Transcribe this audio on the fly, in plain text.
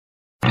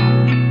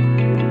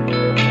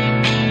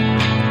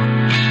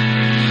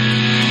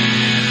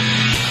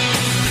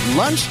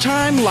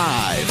Lunchtime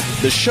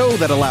Live, the show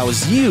that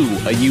allows you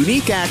a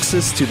unique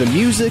access to the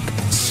music,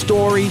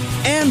 story,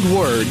 and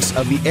words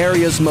of the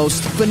area's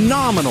most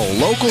phenomenal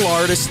local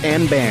artists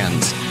and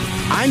bands.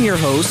 I'm your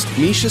host,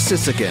 Misha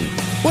Sisikin.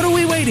 What are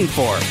we waiting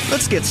for?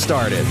 Let's get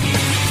started.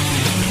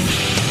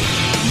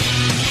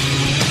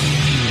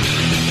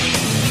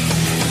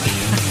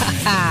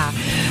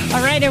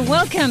 All right, and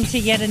welcome to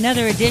yet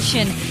another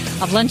edition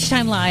of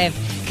Lunchtime Live,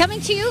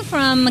 coming to you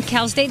from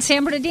Cal State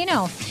San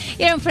Bernardino.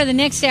 You know, for the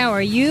next hour,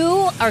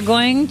 you are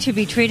going to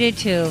be treated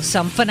to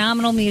some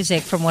phenomenal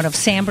music from one of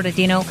San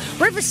Bernardino,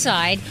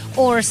 Riverside,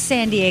 or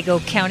San Diego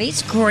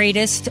County's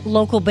greatest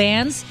local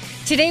bands.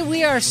 Today,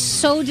 we are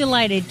so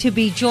delighted to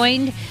be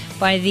joined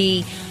by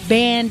the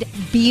band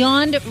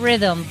Beyond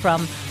Rhythm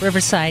from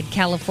Riverside,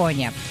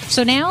 California.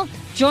 So now,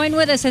 join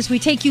with us as we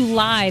take you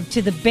live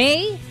to the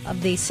Bay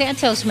of the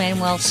Santos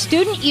Manuel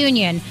Student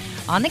Union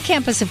on the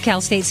campus of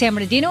Cal State San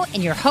Bernardino,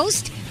 and your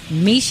host,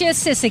 Misha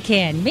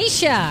Sisikin.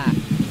 Misha.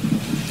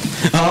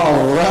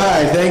 All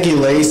right. Thank you,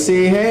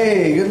 Lacey.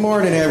 Hey, good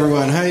morning,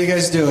 everyone. How you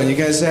guys doing? You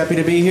guys happy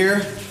to be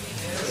here?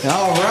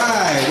 All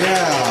right.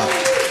 Yeah.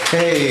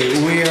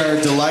 Hey, we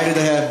are delighted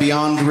to have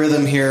Beyond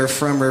Rhythm here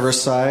from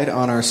Riverside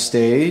on our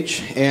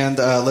stage. And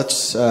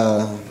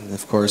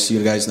of course,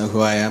 you guys know who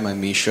I am. I'm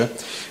Misha.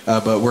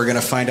 But we're going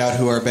to find out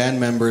who our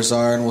band members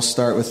are, and we'll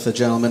start with the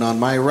gentleman on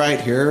my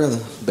right here, the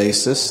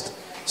bassist.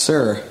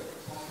 Sir.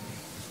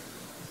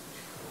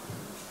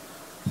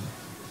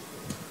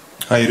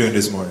 How you doing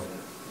this morning?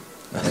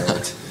 All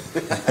right.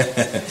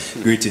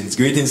 Greetings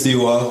to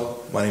you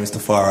all. My name is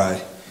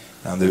Tafari.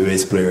 I'm the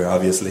bass player,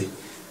 obviously.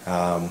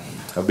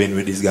 I've been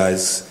with these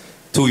guys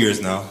 2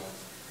 years now,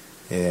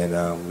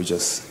 and we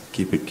just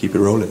keep it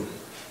rolling.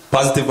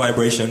 Positive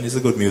vibration is a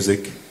good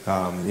music,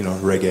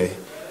 reggae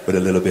with a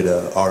little bit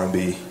of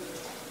R&B,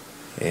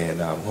 and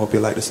hope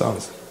you like the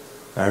songs.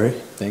 All right,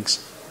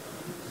 thanks.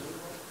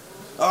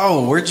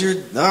 Where'd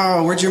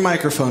your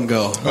microphone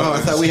go?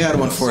 I thought we had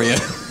one for you.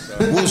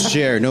 We'll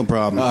share, no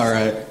problem. All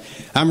right.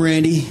 I'm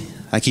Randy.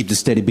 I keep the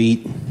steady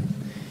beat.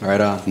 Right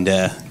on. And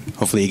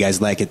hopefully you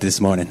guys like it this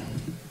morning.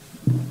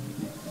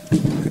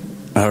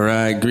 All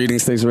right.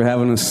 Greetings. Thanks for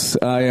having us.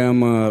 I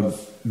am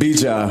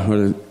Bija,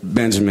 or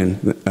Benjamin,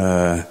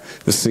 the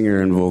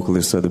singer and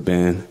vocalist of the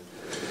band.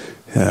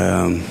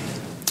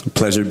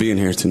 Pleasure being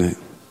here tonight.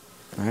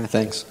 All right.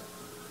 Thanks.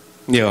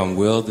 Yo, I'm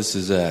Will. This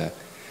is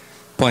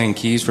playing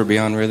keys for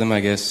Beyond Rhythm,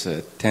 I guess,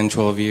 10,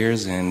 12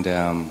 years. And,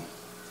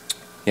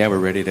 we're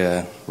ready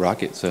to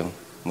rock it. So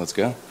let's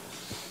go.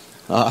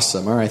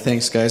 Awesome. All right.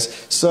 Thanks, guys.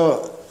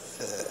 So,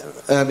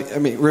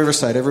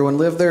 Riverside, everyone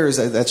live there, or is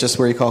that's just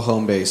where you call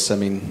home base?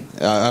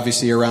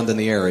 Obviously you're around in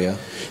the area.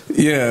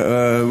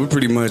 Yeah, we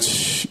pretty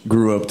much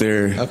grew up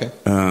there. Okay.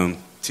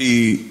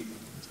 T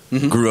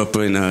grew up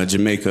in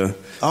Jamaica.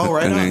 Oh,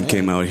 right. And then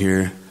came out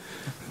here.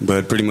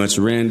 But pretty much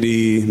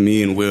Randy,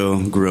 me, and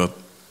Will grew up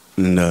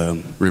in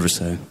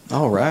Riverside.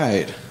 All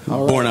right.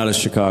 Born out of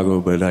Chicago,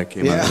 but I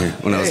came out here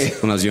when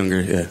I was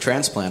younger. Yeah.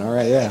 Transplant. All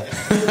right. Yeah.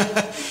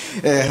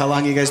 How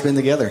long you guys been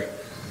together?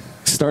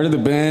 Started the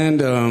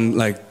band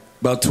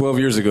about 12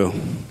 years ago.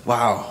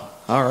 Wow.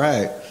 All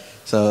right.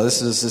 So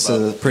this is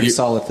a pretty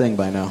solid thing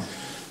by now.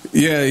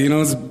 Yeah,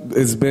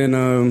 it's been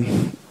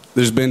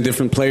there's been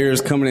different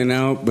players coming in and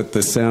out, but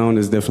the sound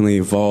has definitely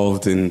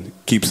evolved and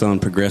keeps on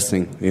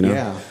progressing.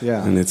 Yeah.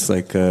 And it's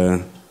like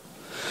a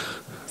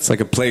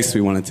place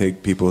we want to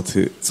take people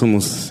to. It's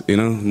almost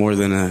more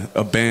than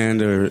a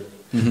band, or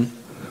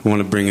want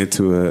to bring it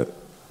to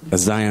a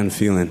Zion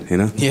feeling.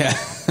 Yeah.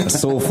 A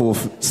soulful,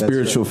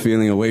 spiritual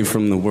feeling away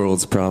from the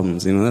world's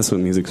problems. That's what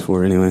music's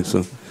for anyway. So.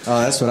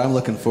 Oh, that's what I'm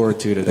looking forward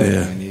to today.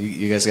 Yeah.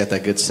 You guys got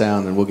that good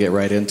sound, and we'll get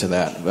right into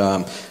that.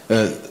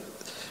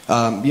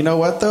 You know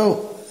what,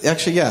 though?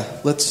 Actually, yeah.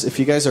 If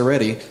you guys are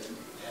ready,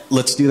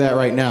 let's do that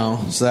right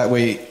now, so that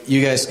way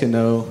you guys can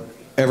know,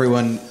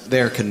 everyone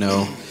there can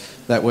know.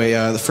 That way,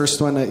 the first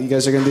one that you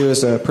guys are going to do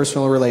is a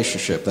personal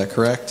relationship. That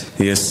correct?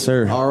 Yes,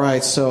 sir. All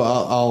right. So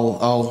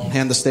I'll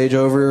hand the stage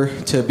over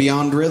to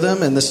Beyond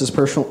Rhythm, and this is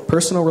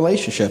personal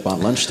relationship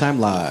on Lunchtime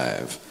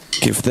Live.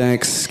 Give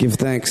thanks. Give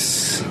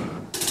thanks.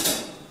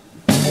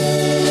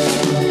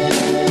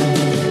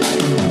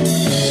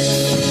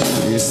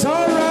 It's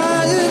all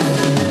right.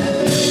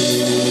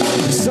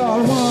 It's all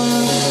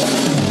one.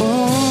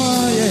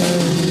 Oh yeah.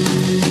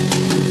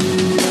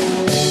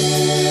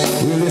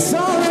 Well, it's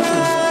all right.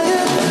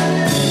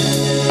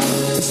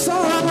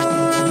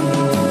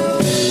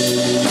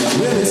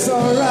 It's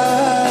all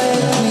right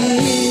with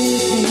me.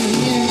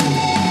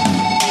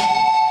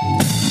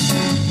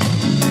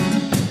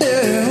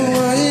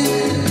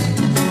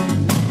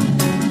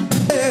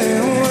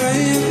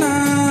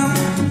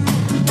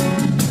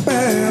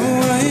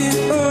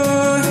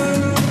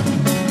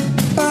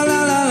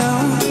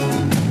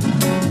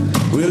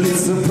 Well,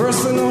 it's a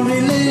personal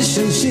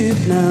relationship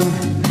now.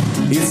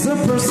 It's a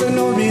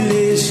personal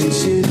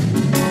relationship.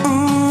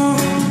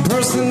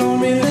 Personal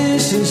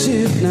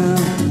relationship now.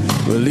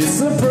 Well,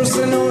 it's a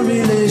personal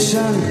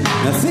relation.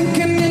 Nothing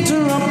can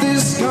interrupt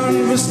this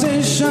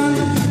conversation.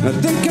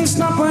 Nothing can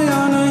stop I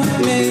on a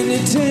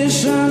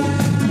meditation.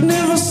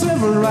 Never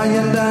sever I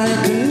and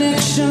I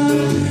connection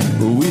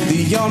with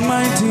the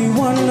Almighty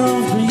One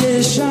of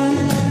creation.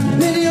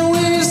 Many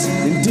ways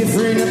and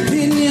different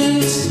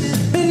opinions,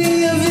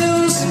 many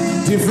views,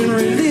 different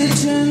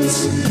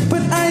religions,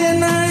 but I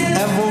and I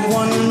have a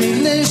one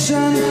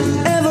relation,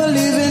 ever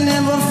living,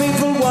 ever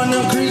faithful, one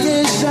of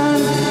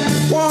creation.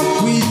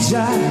 Walk with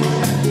Jah,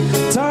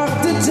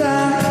 talk to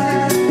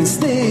Jah, and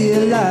stay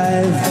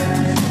alive.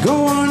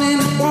 Go on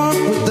and walk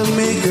with the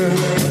Maker,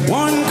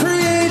 one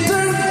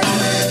Creator,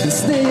 and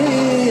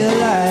stay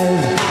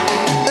alive.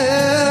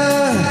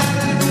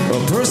 A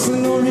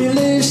personal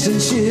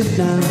relationship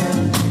now.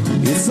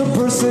 It's a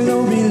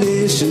personal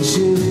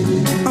relationship.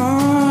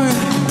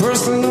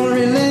 Personal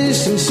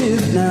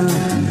relationship now.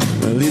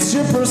 Well, it's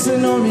your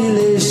personal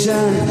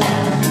relation.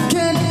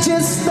 Can't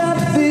just stop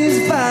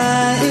these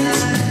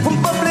fights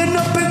from bubbling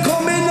up and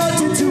coming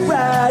out into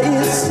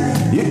rise.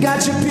 You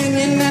got your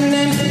opinion and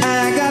then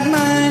I got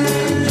mine.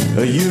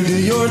 You do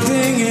your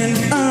thing and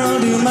I'll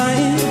do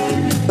mine.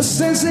 A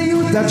sense of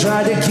youth that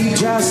try to keep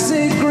you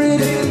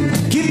sacred,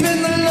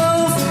 keeping the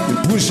love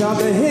and push out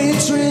the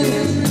hatred.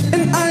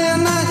 And I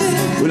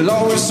will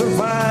always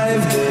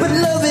survive. But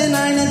love and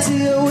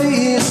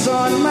unity is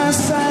on my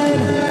side.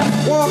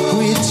 Walk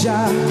with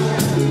Jah,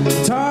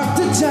 talk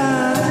to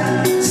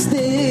Jah,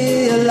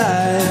 stay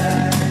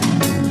alive.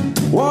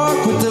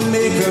 Walk with the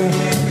Maker,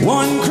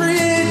 one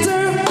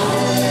Creator,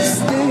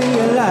 stay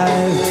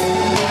alive.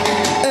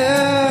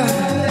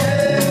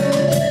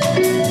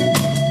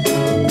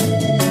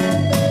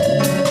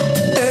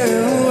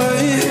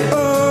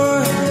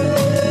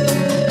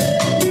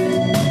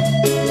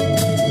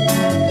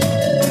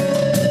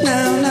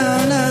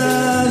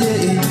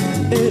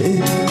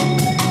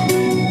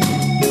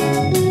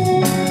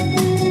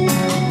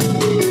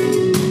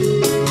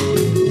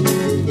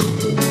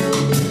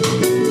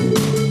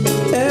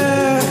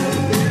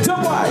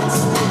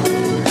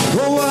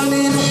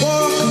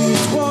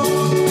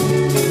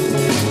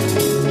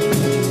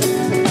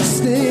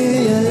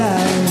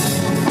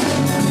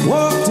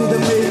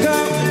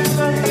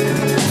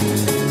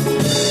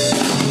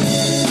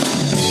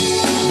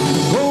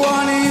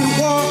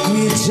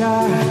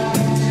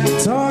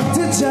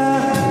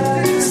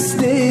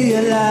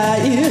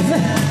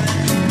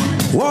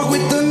 Walk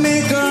with the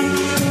Maker,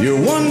 you're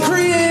one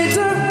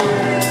Creator,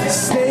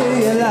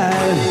 stay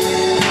alive.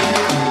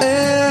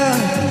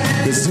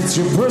 Cause it's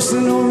your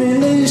personal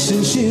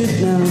relationship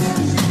now.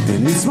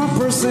 And it's my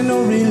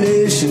personal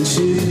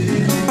relationship.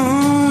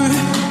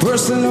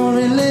 Personal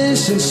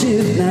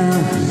relationship now.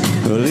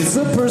 Well, it's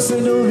a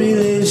personal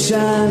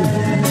relation.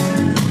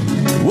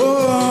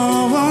 Whoa.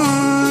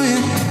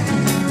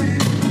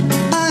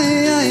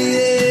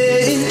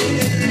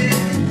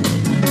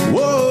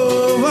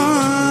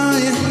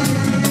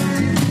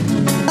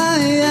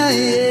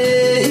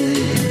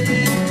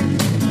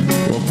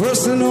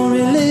 Personal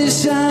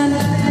relation,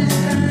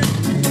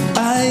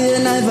 I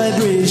and I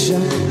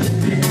vibration.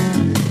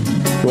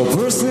 Well,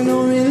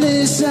 personal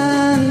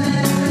relation,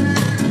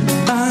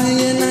 I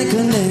and I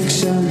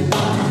connection.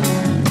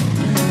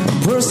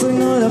 A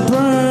personal,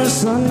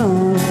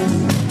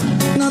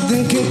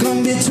 nothing can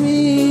come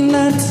between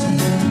that.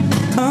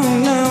 Oh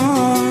no,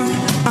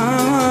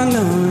 oh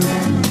no.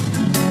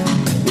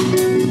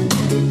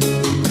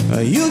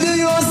 You do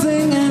your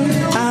thing and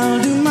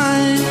I'll do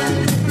mine.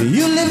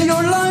 You live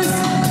your life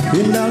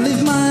and I'll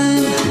live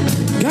mine.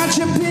 Got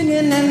your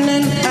opinion and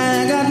then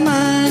I got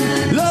mine.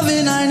 Love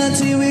and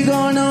unity we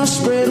gonna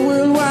spread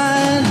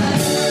worldwide.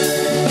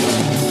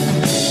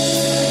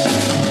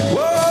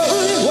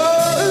 Whoa,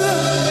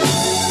 whoa.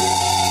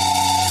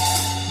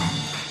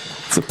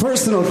 It's a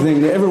personal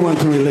thing that everyone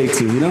can relate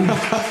to, you know?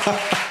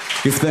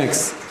 Give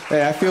thanks.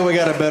 Hey, I feel we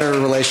got a better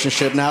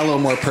relationship now, a little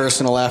more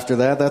personal after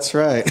that. That's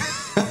right.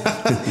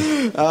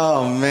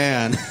 Oh,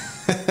 man.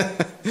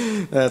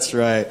 That's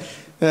right.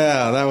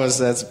 Yeah,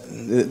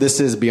 this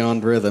is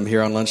Beyond Rhythm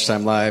here on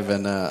Lunchtime Live,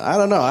 and I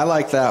don't know, I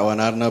like that one.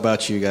 I don't know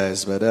about you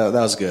guys, but that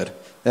was good.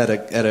 Had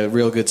a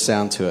real good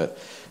sound to it.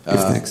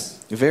 Thanks.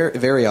 Very,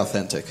 very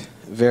authentic.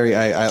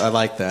 I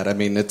like that. I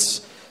mean,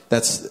 that's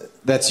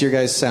your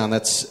guys' sound.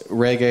 That's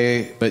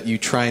reggae, but you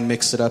try and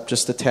mix it up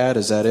just a tad.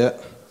 Is that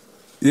it?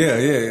 Yeah.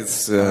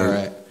 It's all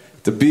right.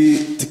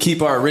 To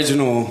keep our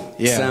original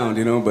sound,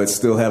 you know, but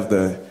still have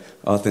the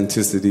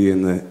authenticity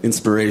and the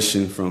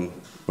inspiration from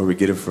where we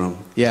get it from.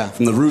 Yeah.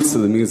 From the roots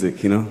of the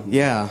music, you know?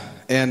 Yeah.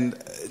 And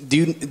do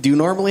you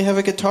normally have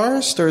a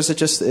guitarist, or is it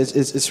just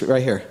it's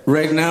right here?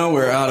 Right now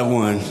we're out of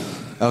one.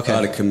 Okay.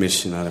 Out of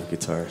commission, out of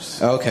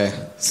guitars. Okay.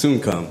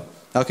 Soon come.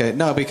 Okay.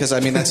 No, because I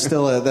mean that's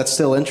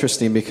still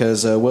interesting,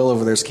 because Will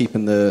over there's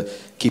keeping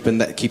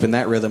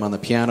that rhythm on the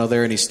piano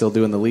there, and he's still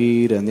doing the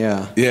lead, and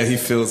yeah. Yeah, he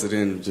fills it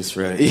in just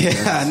right.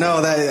 Yeah,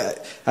 no,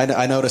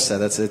 I noticed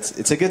that.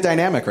 It's a good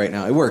dynamic right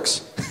now. It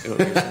works.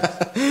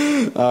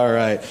 All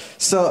right.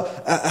 So,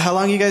 how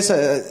long you guys?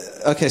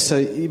 Okay, so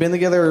you've been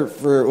together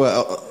for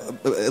what,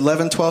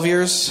 11, 12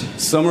 years?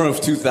 Summer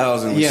of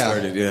 2000 we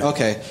started. Yeah.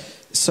 Okay.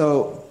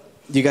 So,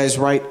 you guys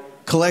write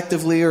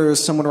collectively, or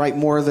does someone write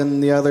more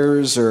than the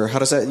others, or how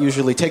does that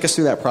usually take us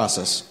through that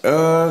process?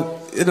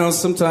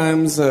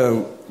 Sometimes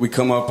we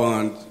come up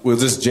we'll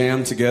just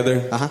jam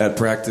together at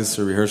practice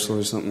or rehearsal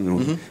or something.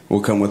 And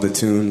we'll come with a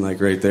tune like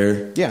right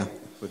there. Yeah,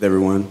 with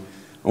everyone.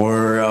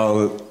 Or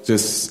I'll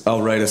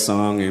write a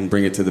song and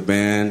bring it to the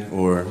band,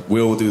 or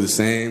Will do the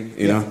same.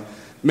 You know,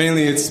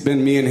 mainly it's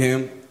been me and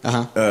him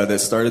that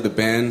started the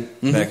band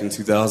back in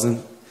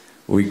 2000.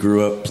 We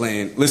grew up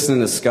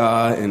listening to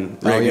ska and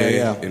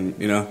reggae, and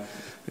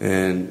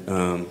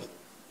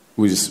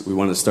we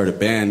wanted to start a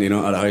band,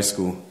 out of high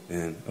school,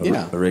 and a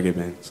reggae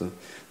band. So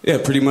yeah,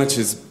 pretty much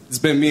it's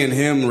been me and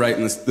him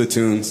writing the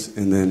tunes,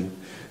 and then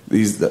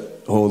they're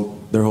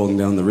holding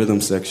down the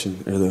rhythm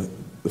section or the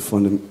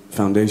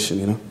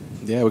foundation,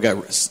 Yeah, we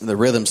got the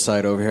rhythm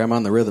side over here. I'm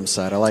on the rhythm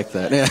side. I like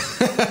that. Yeah.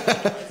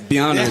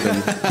 Beyond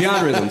rhythm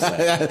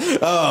side.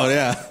 Oh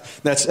yeah,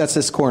 that's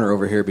this corner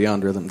over here.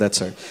 Beyond rhythm.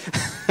 That's right.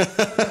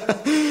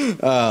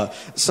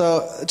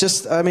 So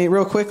just,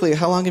 real quickly,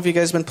 how long have you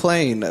guys been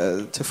playing?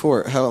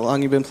 How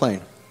long have you been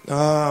playing?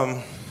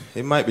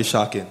 It might be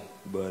shocking,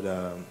 but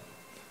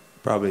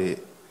probably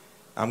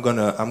I'm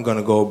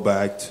gonna go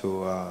back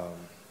to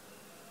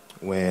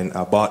when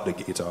I bought the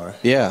guitar.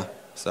 Yeah.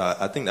 So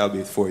I think that'll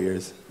be 4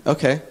 years.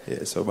 Okay.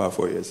 Yeah, so about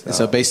 4 years.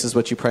 So bass is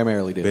what you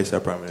primarily do? Bass I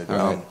primarily do.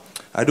 Right.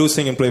 I do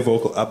sing and play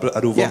vocal. I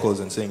do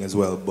vocals and sing as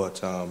well, but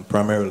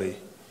primarily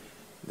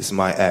this is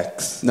my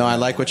axe. No, I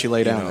like what you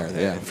lay down there.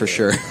 Yeah, for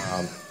sure.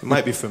 It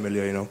might be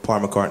familiar,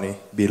 Paul McCartney,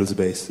 Beatles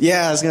bass.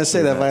 Yeah, I was going to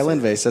say that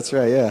violin bass. That's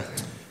right, yeah.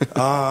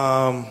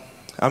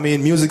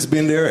 Music's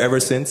been there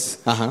ever since.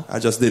 I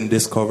just didn't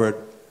discover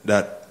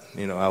that,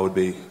 I would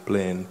be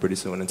playing pretty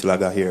soon until I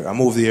got here. I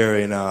moved here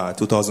in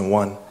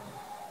 2001,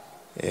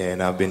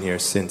 and I've been here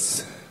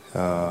since.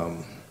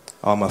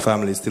 All my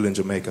family is still in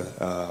Jamaica.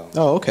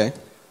 Oh, okay.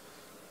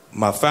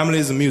 My family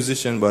is a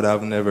musician, but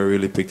I've never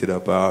really picked it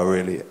up.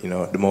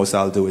 The most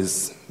I'll do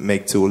is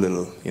make two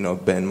little,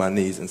 bend my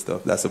knees and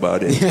stuff. That's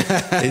about it.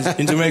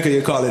 In Jamaica,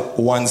 you call it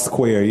one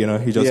square, you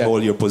just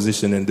hold your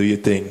position and do your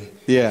thing.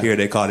 Yeah. Here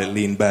they call it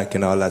lean back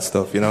and all that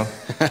stuff,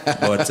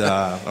 But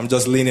I'm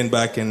just leaning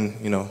back and,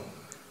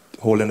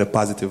 holding the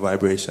positive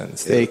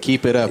vibrations. Hey,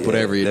 keep it up,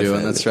 whatever you're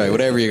doing. That's right,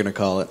 whatever you're going to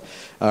call it.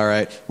 All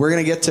right. We're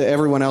going to get to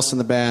everyone else in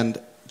the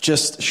band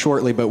just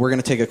shortly, but we're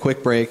going to take a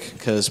quick break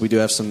because we do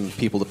have some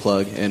people to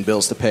plug and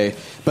bills to pay.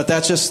 But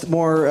that's just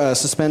more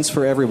suspense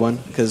for everyone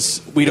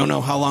because we don't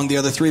know how long the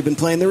other three have been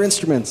playing their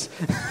instruments.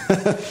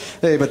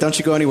 Hey, but don't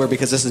you go anywhere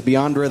because this is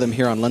Beyond Rhythm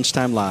here on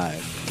Lunchtime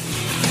Live.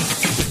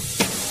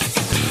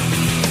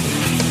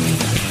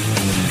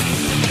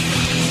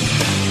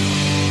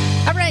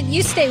 All right,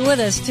 you stay with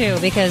us too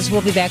because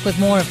we'll be back with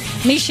more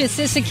of Misha,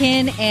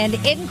 Sisikin, and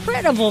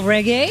incredible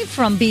reggae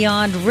from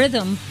Beyond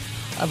Rhythm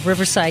of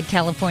Riverside,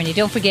 California.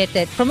 Don't forget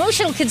that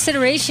promotional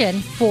consideration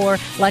for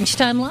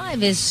Lunchtime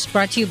Live is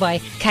brought to you by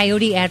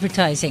Coyote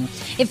Advertising.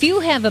 If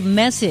you have a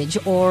message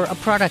or a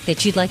product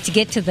that you'd like to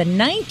get to the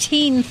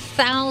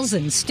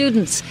 19,000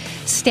 students,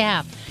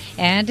 staff,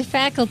 and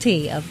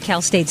faculty of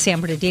Cal State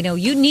San Bernardino,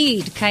 you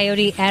need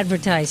Coyote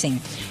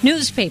Advertising.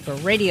 Newspaper,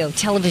 radio,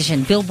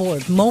 television,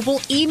 billboard, mobile,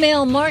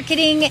 email,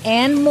 marketing,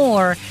 and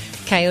more.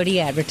 Coyote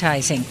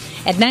Advertising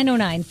at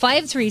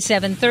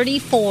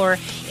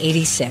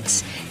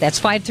 909-537-3486. That's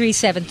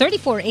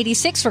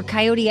 537-3486 for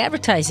Coyote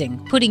Advertising,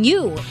 putting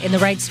you in the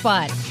right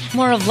spot.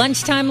 More of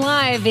Lunchtime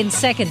Live in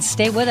seconds.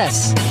 Stay with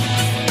us.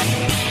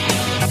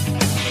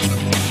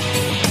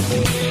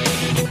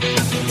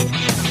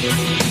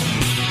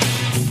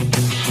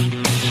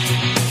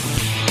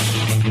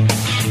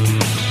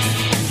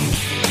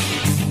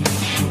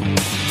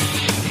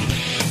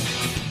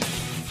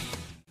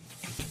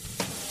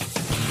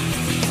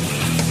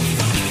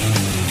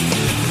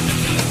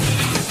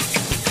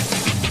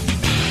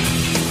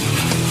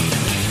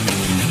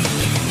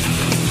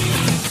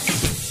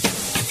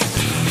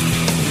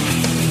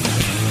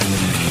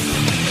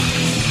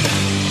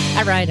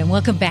 All right, and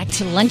welcome back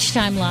to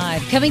Lunchtime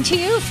Live, coming to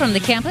you from the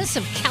campus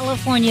of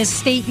California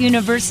State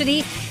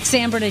University,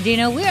 San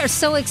Bernardino. We are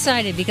so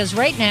excited because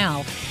right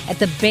now at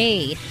the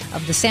bay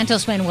of the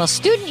Santos Manuel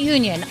Student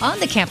Union on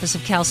the campus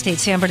of Cal State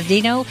San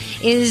Bernardino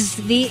is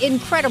the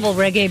incredible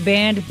reggae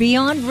band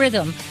Beyond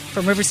Rhythm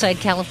from Riverside,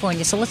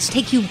 California. So let's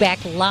take you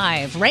back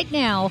live right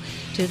now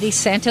to the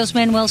Santos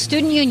Manuel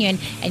Student Union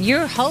and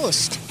your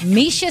host,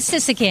 Misha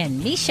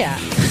Sisikin. Misha.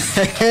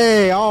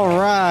 Hey, all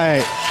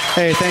right.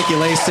 Hey, thank you,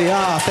 Lacey.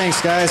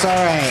 Thanks, guys. All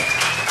right.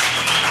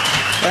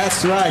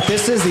 That's right.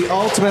 This is the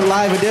ultimate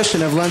live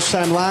edition of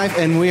Lunchtime Live,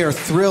 and we are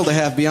thrilled to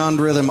have Beyond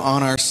Rhythm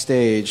on our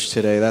stage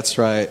today. That's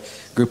right.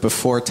 Group of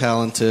four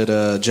talented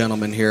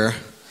gentlemen here.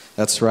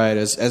 That's right,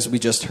 as we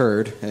just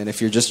heard. And if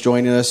you're just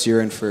joining us,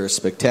 you're in for a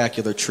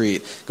spectacular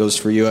treat. Goes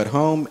for you at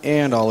home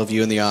and all of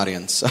you in the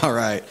audience. All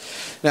right.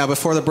 Now,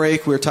 before the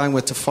break, we were talking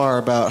with Tafar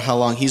about how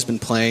long he's been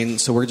playing,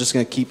 so we're just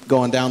going to keep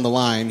going down the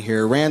line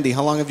here. Randy,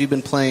 how long have you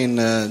been playing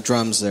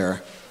drums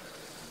there?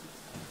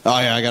 Oh,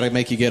 yeah, I got to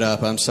make you get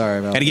up. I'm sorry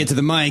about that. Got to get to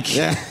the mic.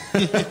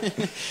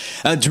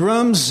 Yeah.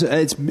 Drums,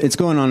 it's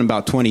going on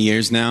about 20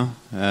 years now.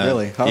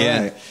 Really? All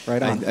right.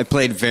 Right on. I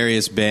played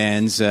various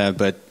bands,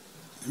 but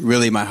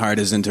really my heart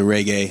is into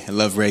reggae. I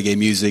love reggae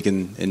music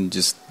and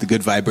just the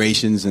good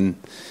vibrations and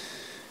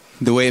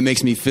the way it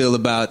makes me feel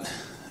about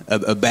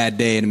a bad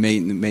day, and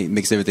it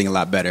makes everything a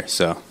lot better.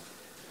 So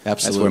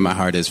Absolutely. That's where my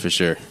heart is for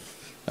sure.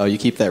 Oh, you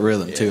keep that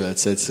rhythm too.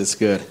 It's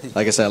good.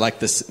 Like I said, I like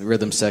this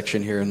rhythm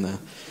section here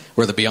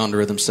or the Beyond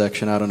Rhythm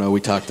section. I don't know.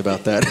 We talked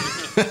about that.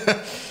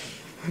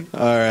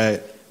 All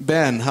right,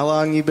 Ben. How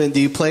long you been?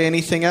 Do you play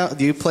anything out?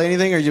 Do you play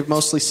anything, or you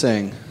mostly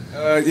sing?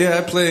 Yeah,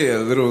 I play a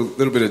little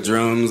bit of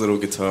drums, a little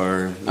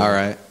guitar. All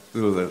right.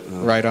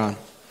 Right on.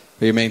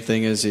 But your main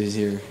thing is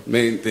your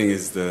main thing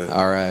is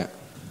the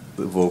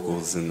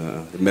vocals and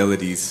the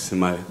melodies in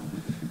my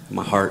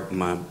heart and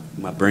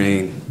my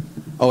brain.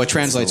 Oh, it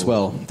translates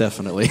well,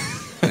 definitely.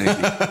 Thank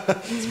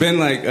you. It's been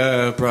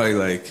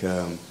probably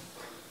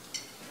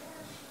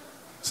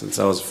since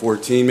I was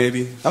 14,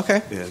 maybe.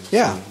 Okay.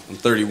 Yeah. I'm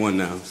 31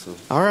 now. So.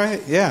 All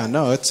right. Yeah.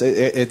 No,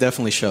 it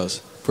definitely shows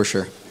for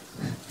sure.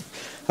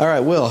 All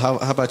right, Will. How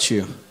about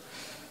you?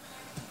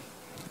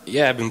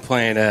 Yeah, I've been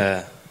playing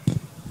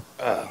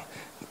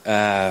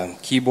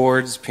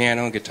keyboards,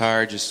 piano,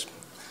 guitar, just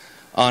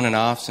on and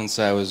off since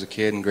I was a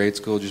kid in grade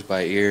school, just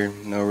by ear.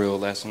 No real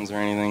lessons or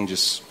anything.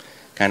 Just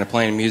kind of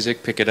playing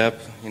music, pick it up.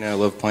 I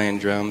love playing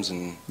drums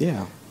and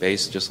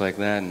bass just like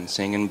that, and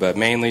singing, but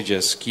mainly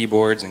just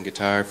keyboards and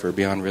guitar for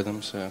Beyond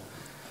Rhythm. So,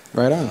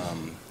 right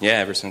on.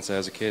 Ever since I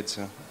was a kid.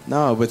 So.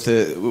 No,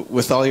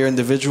 with all your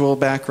individual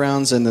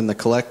backgrounds and then the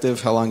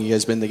collective, how long you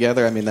guys been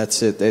together? I mean,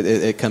 that's it.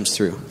 It comes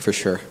through for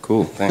sure.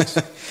 Cool. Thanks.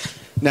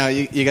 Now,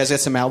 you guys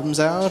got some albums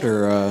out,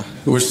 or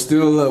we're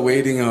still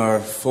awaiting our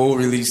full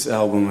release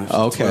album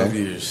after 12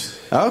 years.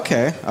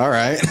 Okay. All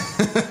right.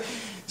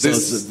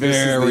 This is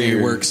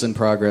very works in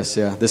progress.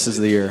 Yeah, this is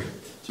the year.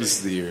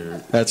 Just the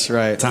year. That's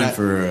right. Time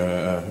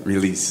for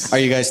release. Are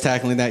you guys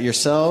tackling that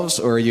yourselves,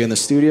 or are you in the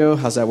studio?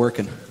 How's that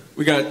working?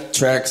 We got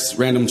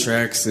random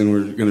tracks, and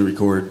we're going to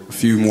record a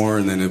few more,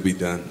 and then it'll be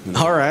done.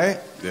 All right.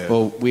 Yeah.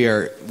 Well, we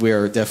are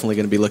definitely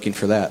going to be looking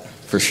for that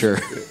for sure.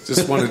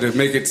 Just wanted to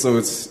make it so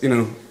it's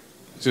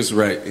just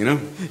right,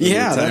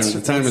 Yeah,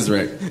 the time is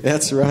right.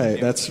 That's right.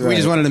 That's right. We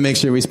just wanted to make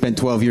sure we spent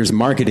 12 years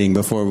marketing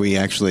before we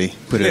actually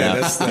put it out.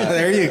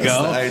 There you go.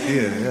 That's the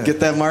idea. Yeah. Get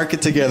that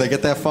market together.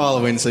 Get that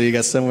following, so you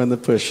got someone to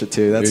push it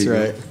to. That's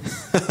right.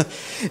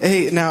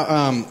 Hey,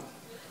 now,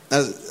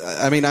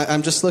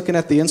 I'm just looking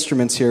at the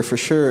instruments here for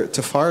sure.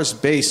 Tafar's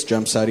bass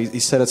jumps out.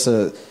 He said it's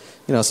it's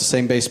the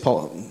same bass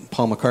Paul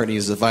McCartney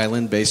uses, a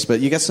violin bass,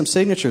 but you got some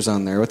signatures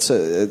on there. What's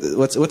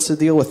the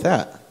deal with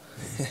that?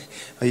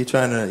 Are you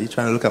trying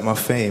to look at my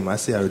fame? I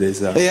see how it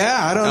is. Yeah,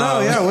 I don't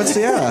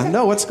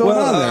know. What's going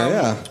on there?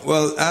 Yeah.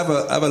 Well, I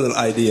have a little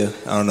idea.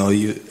 I don't know.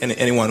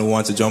 Anyone who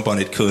wants to jump on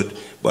it could.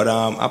 But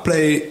I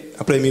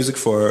play music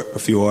for a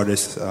few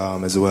artists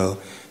as well.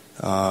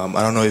 I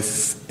don't know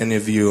if any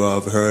of you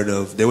have heard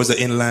of. There was an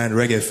inland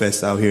reggae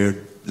fest out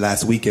here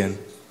last weekend,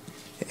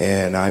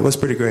 and it was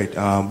pretty great.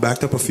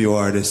 Backed up a few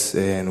artists,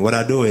 and what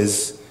I do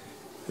is,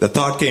 the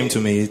thought came to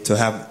me to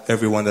have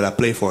everyone that I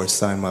play for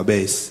sign my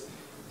bass.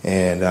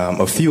 And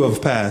a few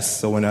have passed,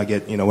 so when I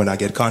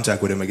get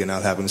contact with him again,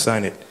 I'll have him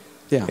sign it.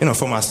 Yeah.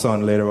 For my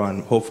son later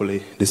on.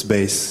 Hopefully, this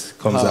bass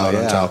comes out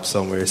on top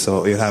somewhere,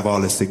 so he'll have all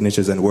his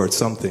signatures and worth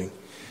something.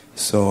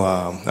 So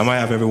I might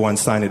have everyone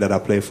sign it that I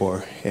play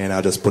for, and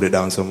I'll just put it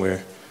down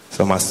somewhere,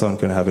 so my son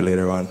can have it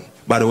later on.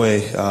 By the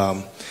way,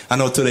 I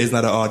know today is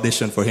not an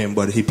audition for him,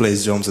 but he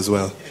plays drums as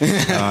well.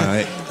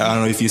 I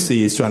don't know if you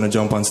see, he's trying to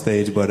jump on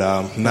stage, but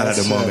not at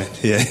the moment.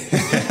 Yeah.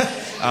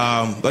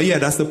 But yeah,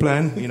 that's the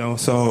plan,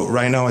 So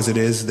right now, as it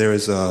is, there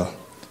is a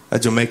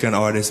Jamaican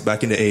artist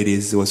back in the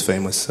 80s who was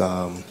famous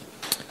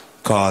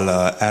called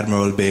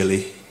Admiral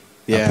Bailey.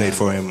 I played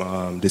for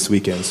him this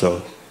weekend,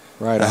 so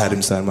I had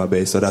him sign my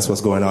bass. So that's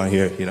what's going on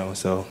here,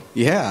 So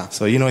yeah.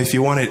 So if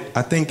you want it,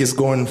 I think it's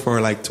going for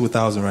like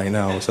 $2,000 right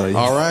now. So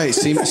all right,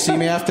 see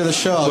me after the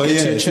show. I'll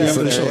get you a check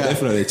after the show. Yeah.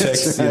 Definitely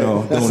checks,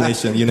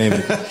 donation, you name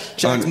it.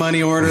 Check,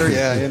 money order,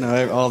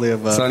 all the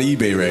above. It's on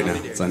eBay right now.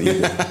 It's on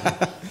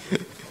eBay.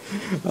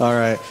 All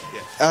right,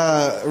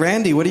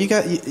 Randy, what do you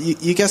got?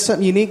 You got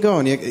something unique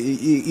going.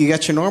 You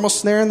got your normal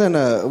snare, and then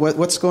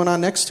what's going on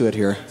next to it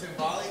here?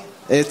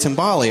 It's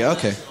timbali.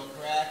 Okay.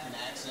 Crack and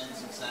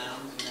accents and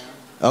sounds.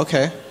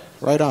 Okay,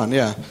 right on.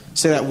 Yeah,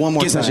 say that one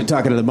more time. Guess I should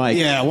talk into the mic.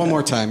 Yeah, one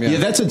more time. Yeah,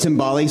 that's a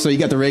timbali. So you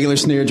got the regular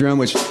snare drum,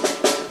 which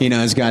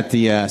has got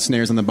the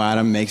snares on the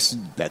bottom, makes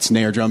that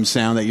snare drum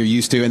sound that you're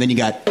used to, and then you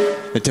got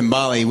the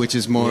timbali, which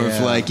is more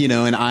of like,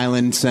 an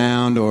island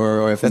sound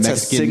or if that's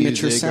Mexican a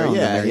signature music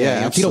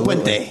sound. Tiro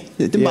Puente,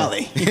 the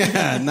timbali.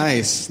 Yeah,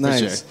 nice.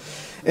 Sure.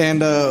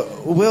 And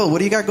Will, what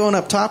do you got going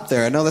up top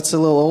there? I know that's a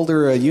little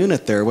older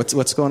unit there.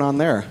 What's going on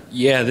there?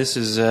 Yeah, this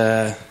is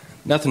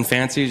nothing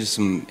fancy, just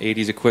some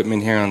 80s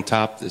equipment here on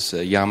top. This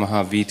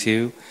Yamaha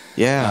V2.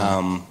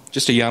 Yeah.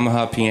 Just a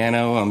Yamaha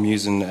piano. I'm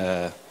using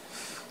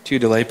 2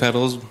 delay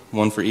pedals,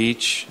 one for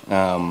each.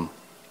 And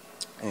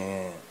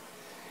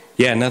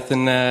Yeah,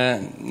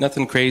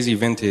 nothing crazy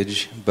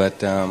vintage, but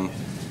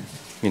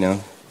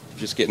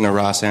just getting a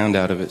raw sound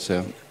out of it.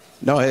 So.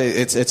 No,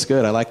 it's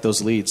good. I like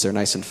those leads. They're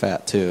nice and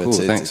fat too. Cool,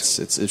 thanks.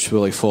 It's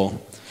really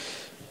full.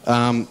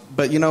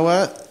 But you know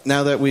what?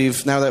 Now that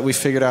we've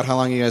figured out how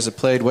long you guys have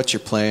played, what you're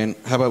playing,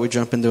 how about we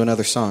jump into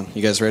another song?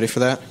 You guys ready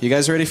for that? You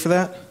guys ready for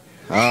that?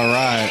 All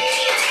right.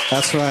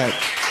 That's right.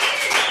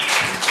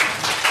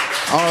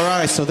 All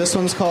right, so this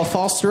one's called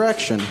False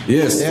Direction.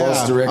 Yes, yeah.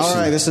 False Direction. All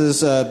right, this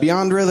is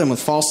Beyond Rhythm with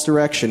False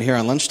Direction here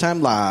on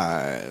Lunchtime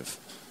Live.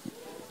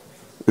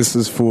 This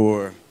is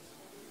for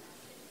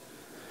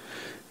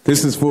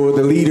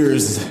the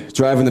leaders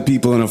driving the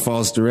people in a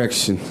false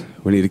direction.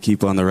 We need to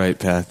keep on the right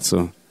path,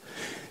 so.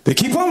 They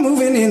keep on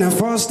moving in a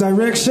false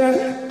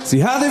direction. See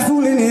how they're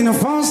fooling in a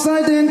false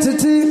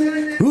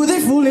identity. Who they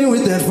fooling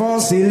with that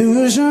false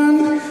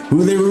illusion?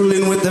 Who they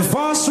ruling with the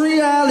false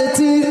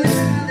reality?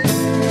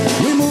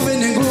 We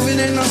moving and grooving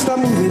and not stop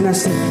moving, I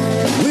say.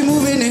 We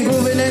moving and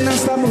grooving and not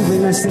stop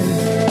moving, I say.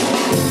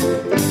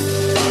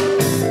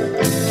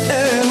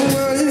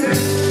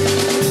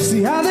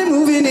 See how they're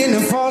moving in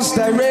a false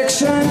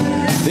direction.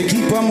 They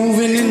keep on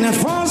moving in a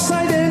false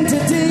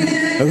identity.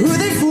 Who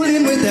they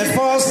fooling with that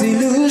false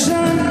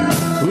illusion?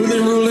 Who they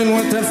ruling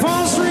with that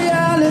false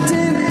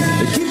reality?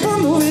 They keep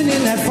on moving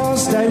in that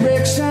false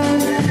direction.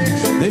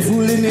 They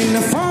fooling in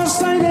a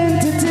false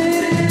identity.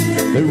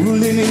 They're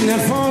ruling in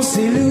that false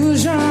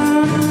illusion.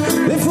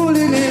 They're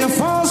fooling in a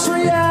false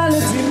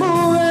reality.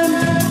 Moving,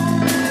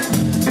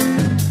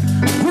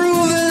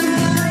 grooving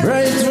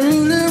right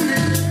through them.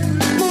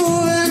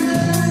 Moving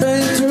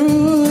right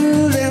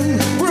through them.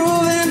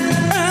 Grooving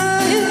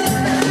right.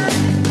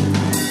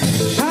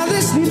 How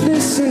they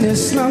sleepless in their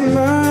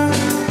slumber,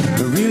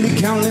 but really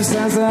countless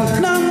as a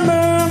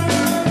number.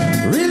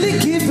 Really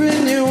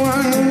keeping you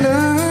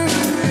wonder.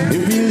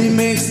 It really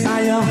makes I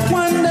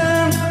wonder.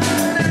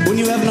 When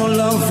you have no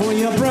love for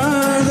your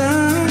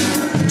brother,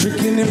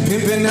 tricking and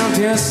pimping out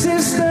your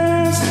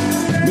sisters,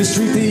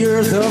 mistreat the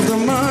earth of the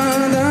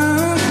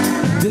mother,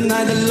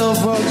 deny the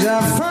love of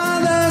your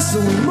father. So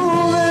we're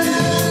moving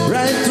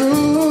right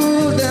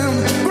through them,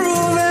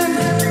 grooving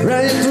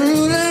right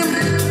through them,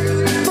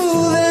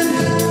 moving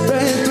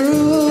right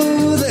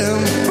through them,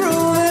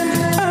 grooving.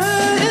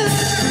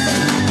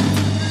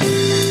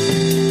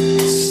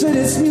 Said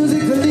it's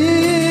musically,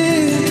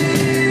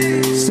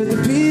 set the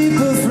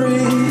people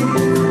free.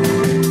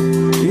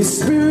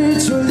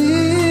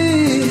 Spiritually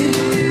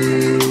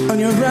on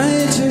your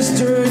righteous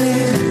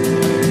journey,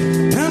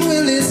 and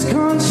will it's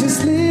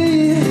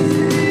consciously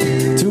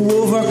to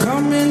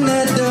overcome in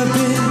that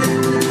derby,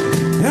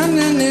 and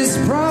then this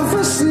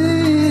prophecy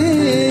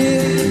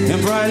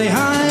and Friday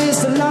highs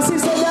the Lacey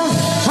said down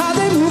how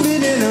they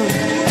moving in them,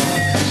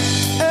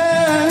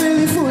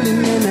 really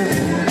fooling in them.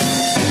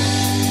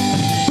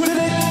 Who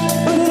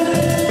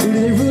do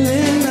they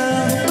ruling now?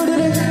 Who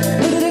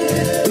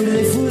do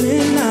they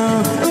fooling now?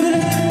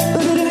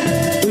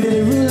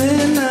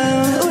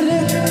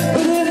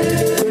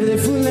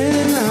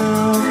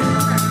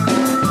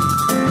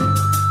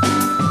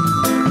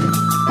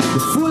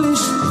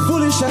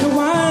 And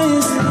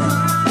wise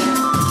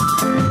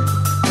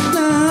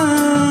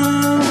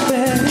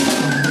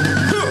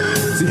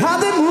see how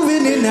they're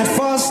moving in that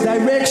false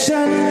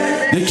direction.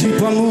 They keep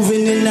on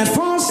moving in that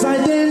false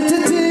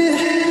identity.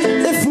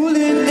 They're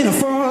fooling in a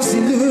false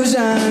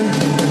illusion.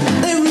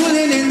 They're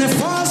ruling in the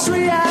false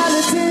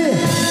reality.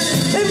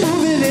 They're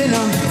moving in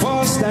a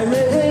false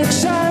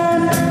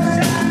direction.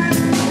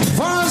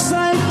 False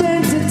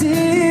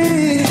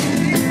identity.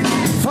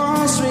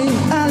 False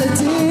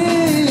reality.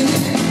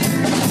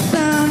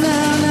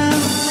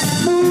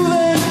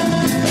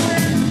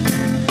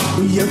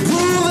 You're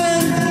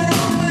grooving,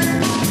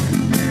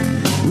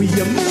 we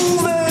are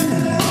moving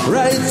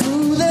right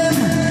through them,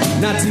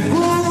 not to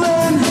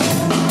grooving.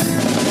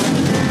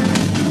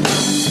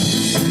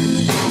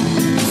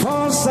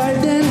 False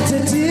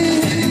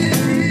identity,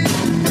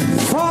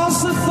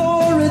 false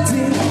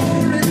authority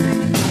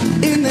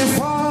in their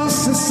false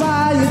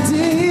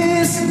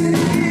societies,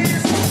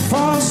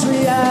 false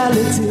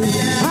reality.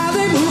 How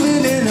they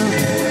moving in a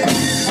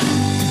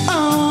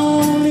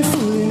only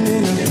fooling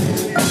in a.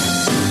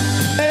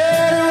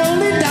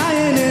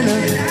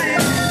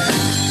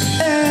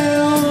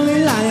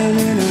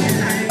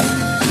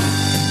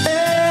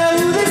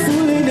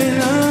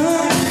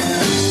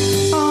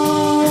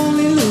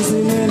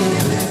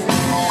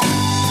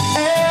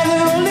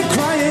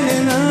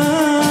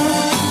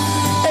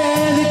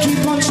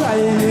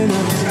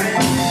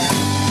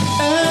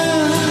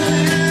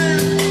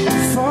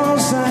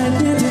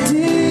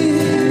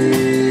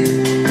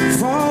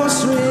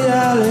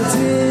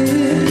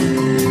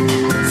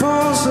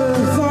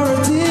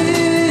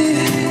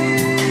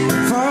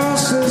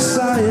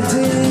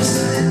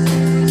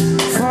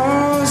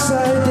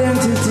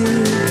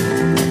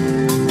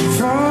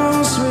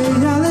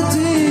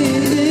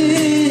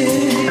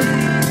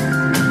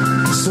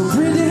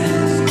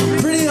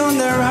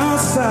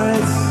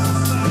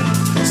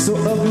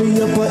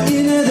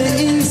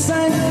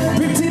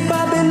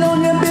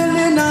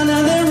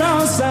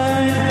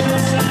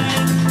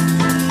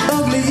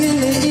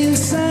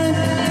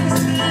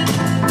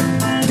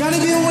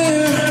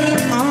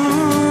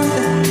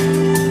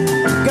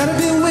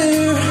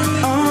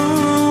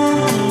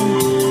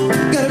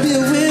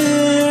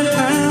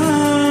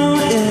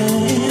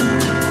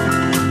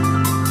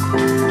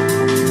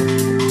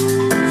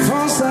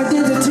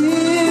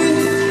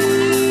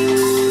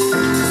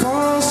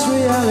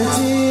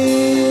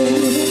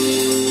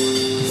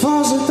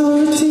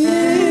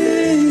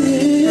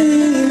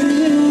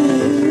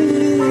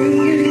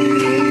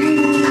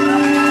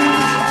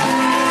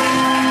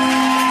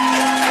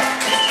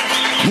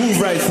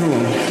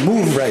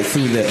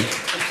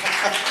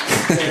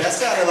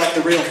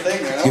 got the real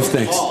thing there. That Give was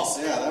thanks. false.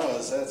 Yeah,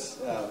 that's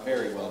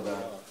very well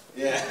done.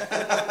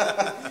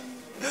 Yeah.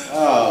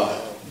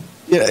 Oh.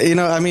 Yeah, you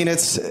know, I mean,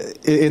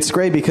 it's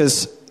great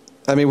because,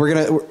 I mean, we're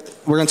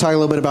gonna talk a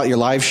little bit about your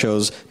live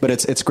shows, but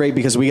it's great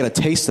because we get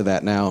a taste of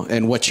that now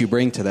and what you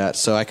bring to that.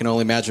 So I can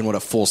only imagine what a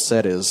full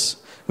set is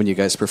when you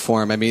guys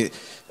perform. I mean,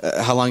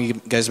 how long you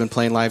guys been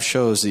playing live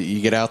shows?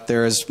 You get out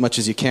there as much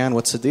as you can.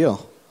 What's the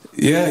deal?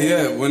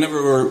 Yeah.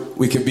 Whenever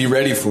we can be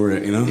ready for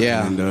it, you know.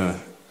 Yeah. And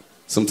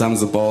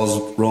sometimes the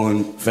ball's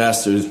rolling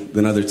faster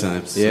than other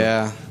times. So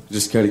Yeah.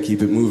 just gotta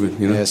keep it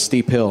moving, you know. Yeah,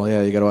 steep hill.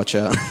 Yeah, you got to watch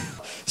out.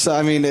 So,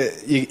 I mean,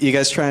 you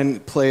guys try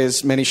and play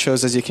as many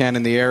shows as you can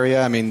in the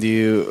area. I mean,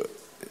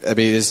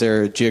 is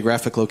there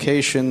geographic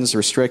locations,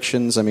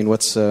 restrictions? I mean,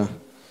 what's... Right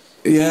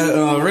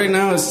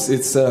now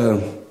it's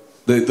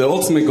the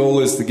ultimate goal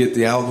is to get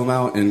the album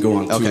out and go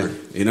on tour,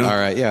 you know? All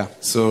right, yeah.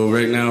 So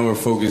right now we're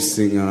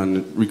focusing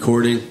on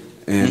recording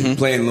and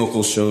playing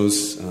local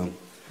shows,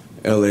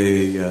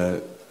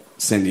 L.A.,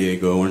 San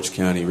Diego, Orange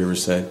County,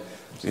 Riverside,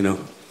 you know,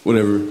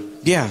 whatever.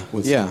 Yeah,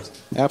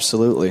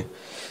 absolutely.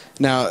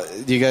 Now,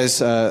 do you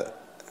guys,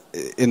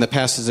 in the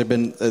past, has there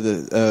been,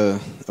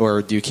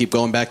 or do you keep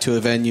going back to a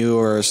venue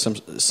or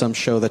some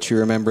show that you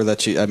remember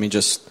that you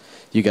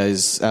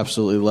guys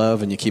absolutely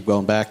love and you keep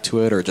going back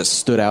to it, or just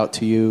stood out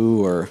to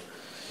you, or?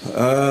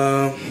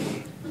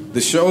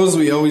 The shows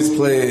we always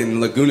play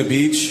in Laguna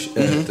Beach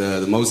at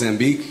the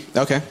Mozambique.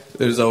 Okay.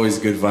 There's always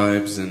good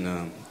vibes, and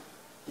I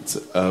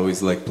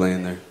always like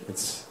playing there.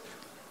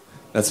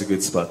 That's a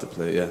good spot to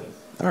play, yeah.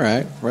 All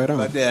right, right on.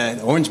 But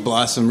Orange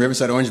Blossom,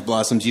 Riverside Orange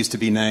Blossoms used to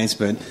be nice,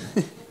 but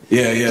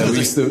yeah, we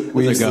used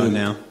to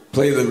now.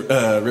 Play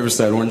the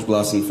Riverside Orange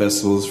Blossom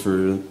festivals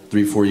for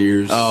 3-4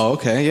 years. Oh,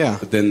 okay, yeah.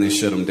 But then they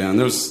shut them down.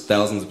 There was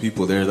thousands of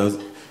people there.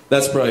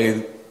 That's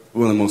probably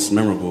one of the most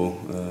memorable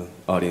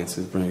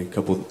audiences. Probably a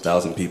couple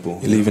thousand people.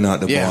 You're leaving out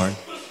the barn.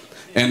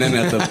 And then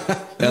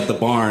at the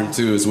barn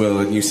too, as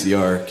well, at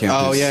UCR campus.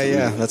 Oh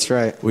yeah, that's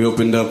right. We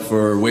opened up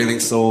for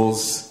Wailing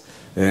Souls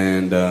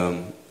and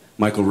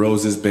Michael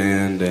Rose's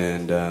band,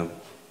 and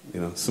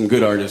some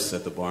good artists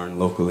at the barn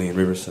locally in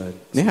Riverside.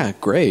 Yeah,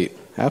 great,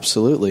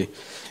 absolutely.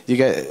 You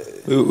guys,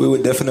 we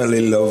would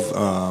definitely love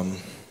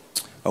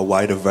a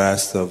wider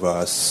vast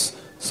of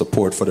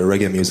support for the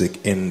reggae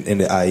music in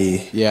the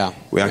IE. Yeah,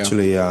 we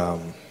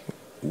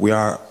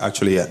are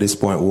actually at this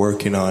point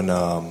working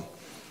on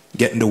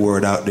getting the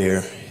word out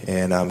there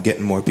and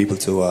getting more people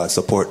to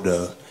support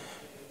the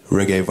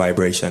reggae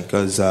vibration,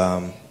 because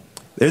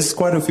there's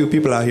quite a few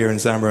people out here in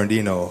San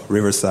Bernardino,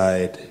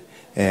 Riverside,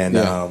 and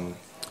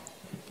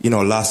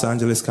Los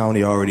Angeles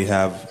County already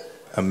have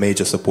a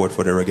major support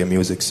for the reggae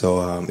music.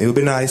 So it would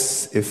be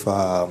nice if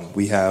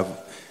we have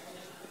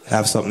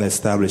something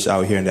established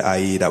out here in the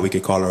IE that we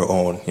could call our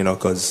own,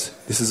 because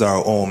this is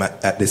our home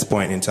at this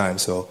point in time.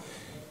 So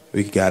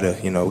we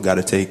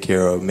gotta take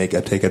care of,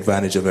 take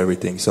advantage of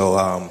everything. So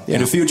in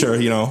the future,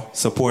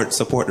 support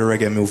the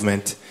reggae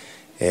movement,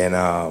 and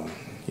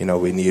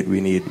we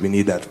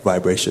need that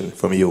vibration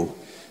from you,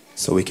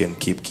 so we can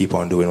keep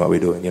on doing what we're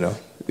doing. Yeah,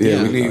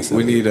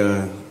 we need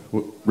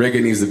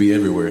reggae needs to be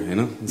everywhere.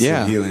 It's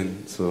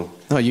healing. So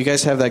no, you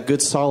guys have that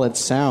good solid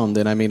sound,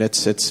 and I mean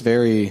it's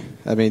very.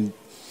 I mean,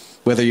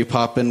 whether you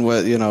pop in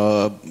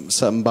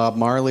something Bob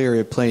Marley or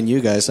you're playing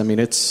you guys, I mean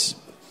it's.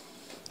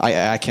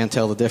 I can't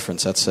tell the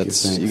difference. That's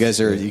you guys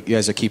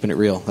are keeping it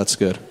real. That's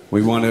good.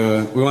 We want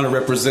to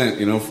represent,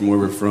 from where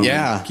we're from.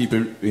 Yeah. Keep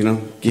it, keep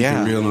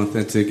it real and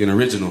authentic and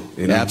original.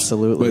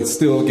 Absolutely. But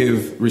still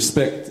give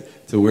respect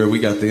to where we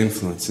got the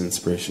influence and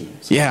inspiration.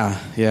 So.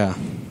 Yeah.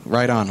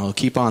 Right on. Well,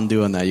 keep on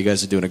doing that. You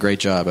guys are doing a great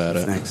job at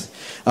it. Thanks.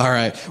 All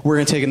right. We're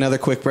going to take another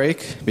quick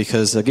break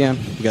because, again,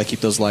 we got to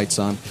keep those lights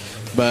on.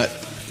 But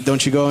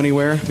don't you go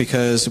anywhere,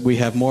 because we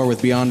have more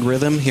with Beyond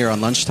Rhythm here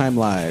on Lunchtime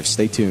Live.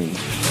 Stay tuned.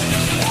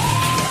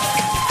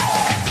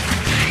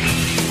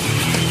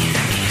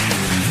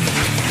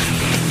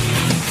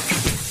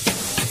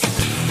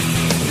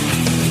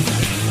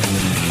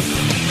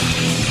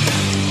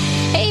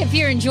 If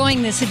you're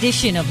enjoying this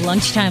edition of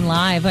Lunchtime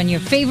Live on your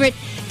favorite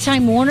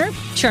Time Warner,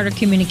 Charter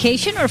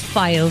Communication, or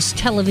FiOS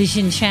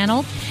television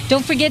channel,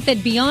 don't forget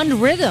that Beyond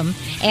Rhythm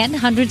and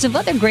hundreds of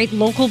other great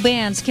local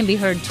bands can be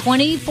heard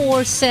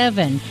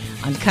 24/7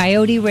 on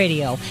Coyote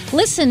Radio.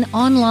 Listen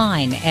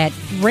online at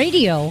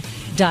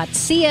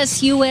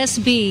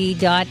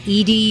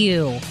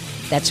radio.csusb.edu.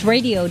 That's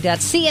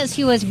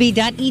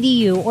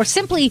radio.csusb.edu, or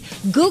simply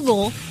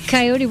Google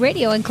Coyote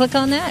Radio and click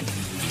on that.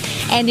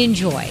 And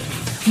enjoy.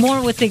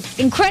 More with the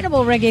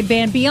incredible reggae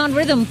band Beyond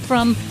Rhythm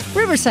from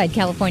Riverside,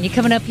 California,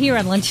 coming up here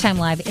on Lunchtime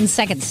Live in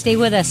seconds. Stay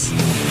with us.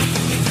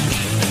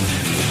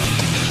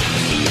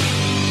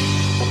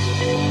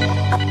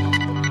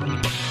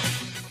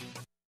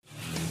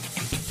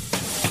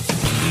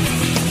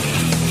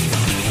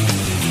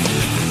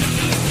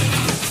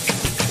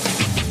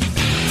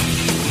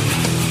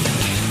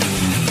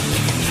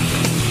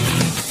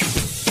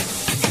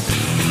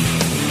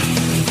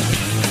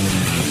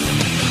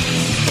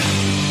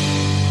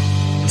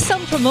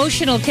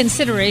 promotional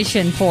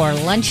consideration for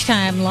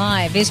Lunchtime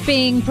Live is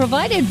being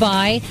provided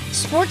by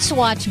Sports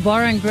Watch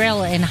Bar and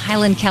Grill in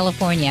Highland,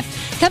 California.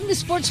 Come to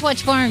Sports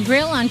Watch Bar and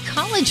Grill on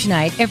College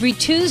Night every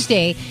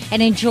Tuesday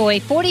and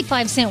enjoy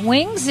 45-cent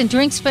wings and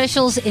drink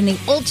specials in the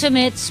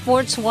ultimate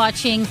sports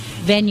watching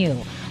venue.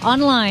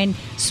 Online,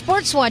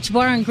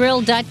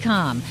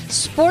 sportswatchbarandgrill.com.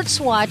 Sports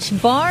Watch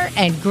Bar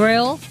and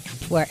Grill,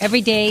 where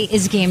every day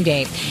is game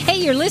day. Hey,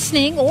 you're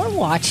listening or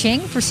watching,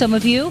 for some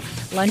of you,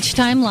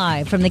 Lunchtime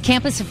Live from the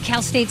campus of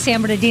Cal State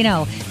San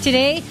Bernardino.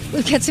 Today,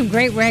 we've got some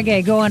great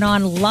reggae going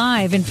on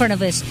live in front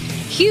of us.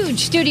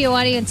 Huge studio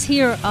audience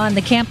here on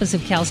the campus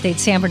of Cal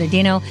State San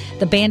Bernardino.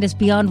 The band is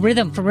Beyond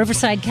Rhythm from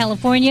Riverside,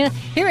 California.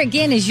 Here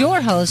again is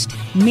your host,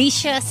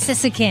 Misha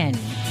Sisikin.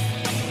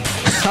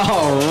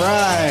 All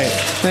right.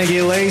 Thank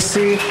you,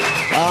 Lacey.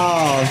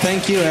 Oh,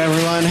 thank you,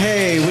 everyone.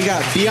 Hey, we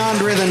got Beyond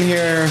Rhythm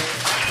here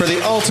for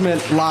the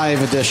ultimate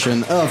live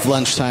edition of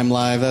Lunchtime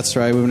Live. That's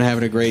right. We've been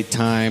having a great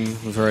time.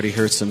 We've already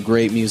heard some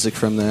great music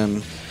from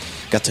them.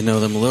 Got to know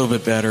them a little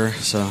bit better,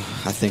 so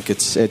I think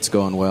it's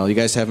going well. You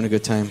guys having a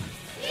good time?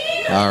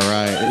 All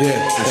right.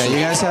 Yeah, you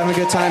guys having a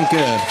good time?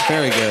 Good.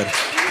 Very good.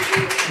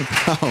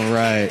 All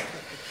right.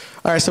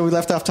 All right, so we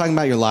left off talking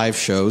about your live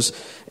shows.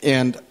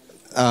 And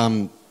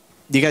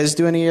do you guys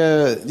do any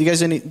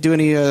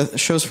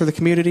shows for the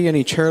community?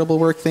 Any charitable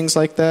work, things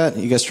like that?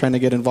 You guys trying to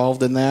get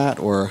involved in that,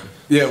 or?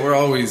 Yeah, we're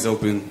always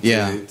open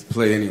to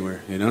play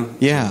anywhere, you know?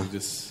 Yeah. So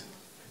just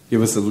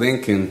give us a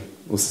link and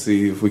we'll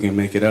see if we can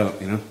make it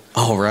out, you know?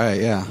 All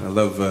right, yeah. I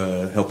love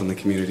helping the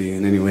community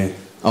in any way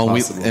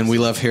possible. We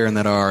love hearing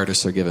that our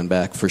artists are giving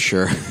back, for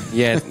sure.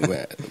 Yeah,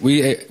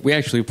 we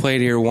actually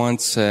played here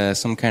once,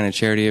 some kind of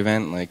charity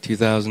event, like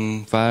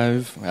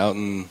 2005, out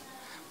in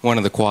one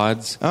of the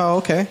quads. Oh,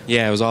 okay.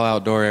 Yeah, it was all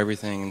outdoor,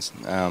 everything.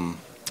 Yeah,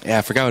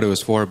 I forgot what it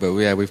was for, but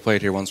we've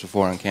played here once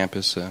before on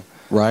campus.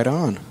 Right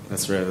on.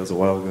 That's right. That was a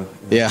while ago.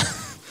 Yeah.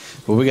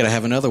 Well, we got to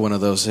have another one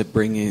of those that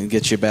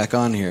get you back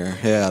on here.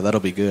 Yeah, that'll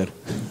be good.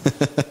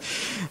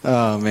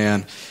 Oh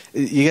man,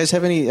 you guys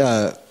have any?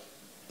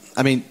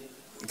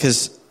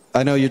 Because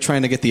I know you're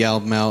trying to get the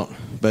album out,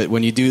 but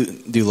when you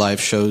do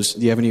live shows,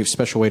 do you have any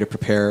special way to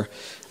prepare?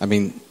 I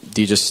mean,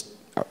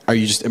 are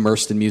you just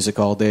immersed in music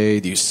all day?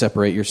 Do you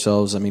separate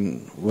yourselves? I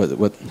mean,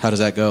 how does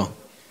that go?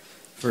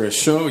 For a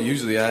show,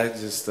 usually I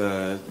just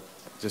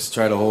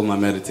try to hold my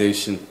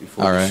meditation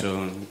before the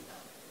show and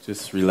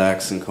just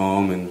relax and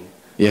calm and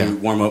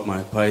warm up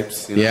my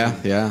pipes. You know?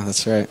 Yeah,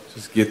 that's right.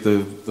 Just get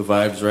the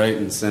vibes right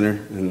and center,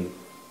 and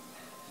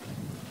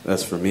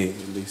that's for me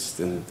at least.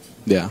 And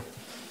yeah.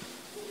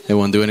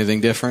 Anyone do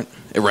anything different?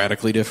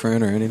 Radically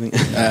different or anything?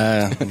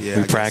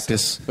 We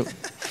practice.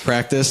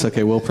 Practice?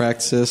 Okay, we'll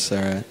practice this.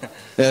 All right.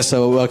 Yeah,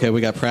 so,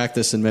 we got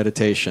practice and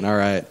meditation. All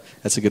right.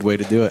 That's a good way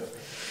to do it.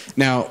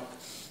 Now,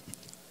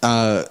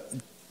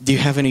 do you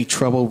have any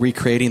trouble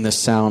recreating the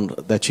sound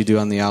that you do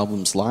on the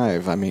albums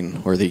live? I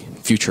mean, or the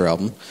future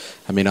album?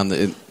 I mean,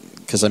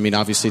 because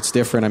obviously it's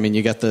different. I mean,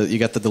 you got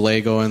the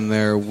delay going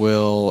there,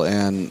 Will,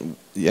 and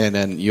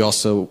then you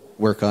also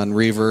work on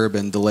reverb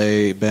and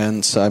delay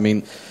bends. So, I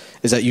mean,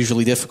 is that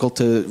usually difficult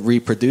to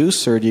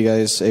reproduce, or are you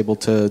guys able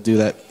to do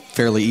that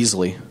fairly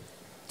easily?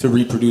 To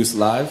reproduce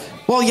live?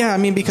 Well, yeah. I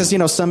mean, because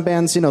some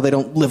bands, they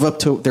don't live up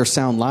to their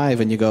sound live,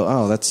 and you go,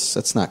 oh,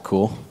 that's not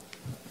cool.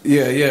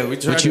 Yeah, we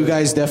try. But you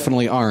guys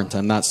definitely aren't.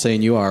 I'm not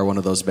saying you are one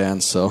of those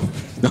bands, so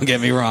don't get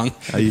me wrong.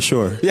 Are you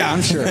sure? Yeah,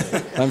 I'm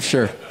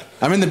sure.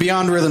 I'm in the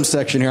Beyond Rhythm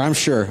section here. I'm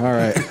sure. All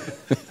right.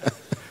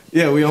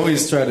 Yeah, we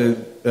always try to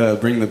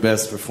bring the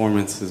best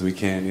performance as we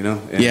can,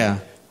 And yeah.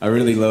 I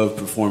really love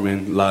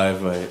performing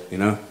live,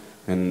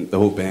 and the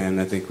whole band.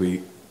 I think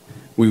we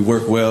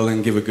work well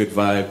and give a good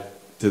vibe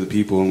to the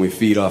people, and we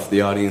feed off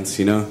the audience,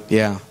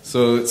 Yeah.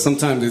 So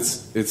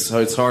sometimes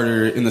it's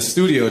harder in the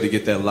studio to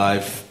get that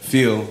live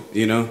feel,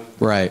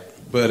 Right.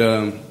 But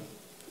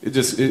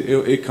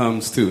it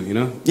comes too,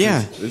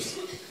 Yeah.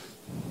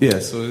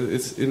 So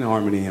it's in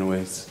harmony in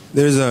ways.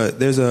 There's a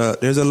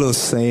little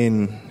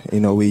saying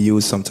we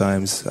use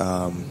sometimes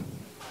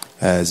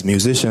as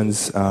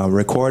musicians,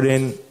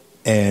 recording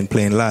and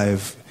playing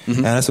live,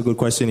 and that's a good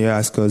question you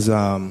ask, because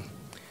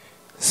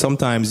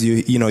sometimes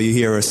you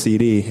hear a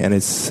CD and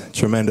it's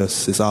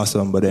tremendous, it's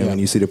awesome, but then when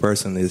you see the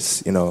person,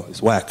 it's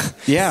whack.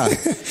 Yeah,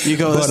 you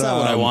go, that's not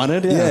what I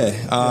wanted.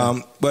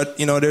 But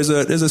there's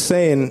a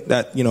saying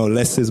that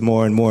less is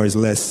more and more is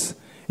less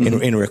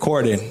in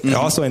recording,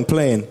 also in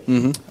playing.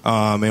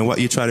 And what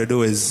you try to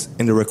do is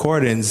in the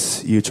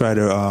recordings, you try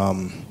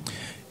to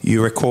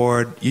you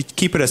record, you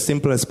keep it as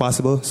simple as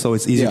possible, so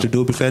it's easier to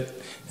duplicate.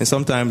 And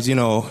sometimes,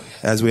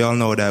 as we all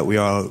know, that we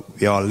all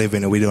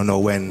living and we don't know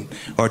when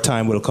our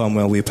time will come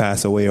when we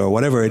pass away or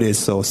whatever it is.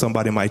 So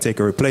somebody might take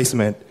a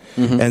replacement.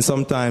 And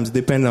sometimes,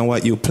 depending on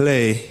what you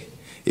play,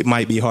 it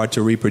might be hard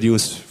to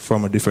reproduce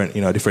from a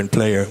different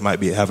player.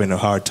 Might be having a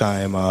hard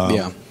time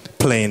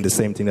playing the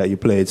same thing that you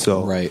played.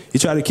 So you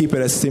try to keep it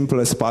as simple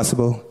as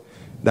possible.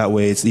 That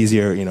way, it's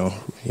easier,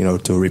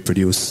 to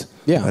reproduce.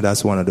 Yeah. And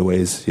that's one of the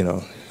ways,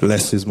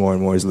 less is more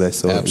and more is less.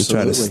 So we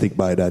try to stick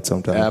by that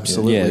sometimes.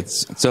 Absolutely. Yeah,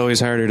 it's always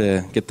harder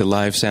to get the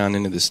live sound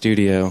into the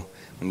studio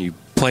when you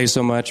play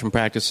so much and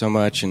practice so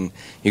much, and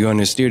you go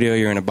into the studio,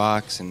 you're in a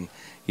box, and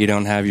you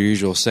don't have your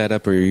usual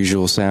setup or your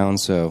usual sound,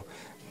 so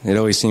it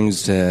always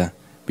seems to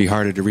be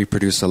harder to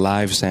reproduce a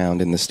live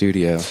sound in the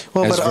studio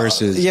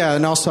versus... yeah,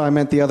 and also I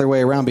meant the other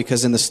way around,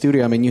 because in the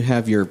studio, I mean, you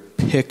have your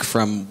pick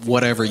from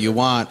whatever you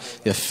want,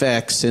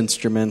 effects,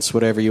 instruments,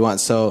 whatever you want.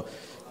 So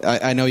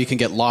I know you can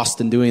get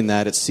lost in doing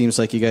that. It seems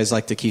like you guys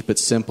like to keep it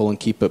simple and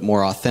keep it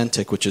more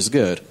authentic, which is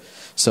good.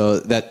 So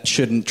that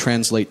shouldn't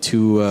translate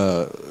too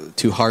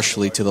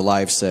harshly to the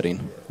live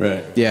setting.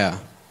 Right. Yeah,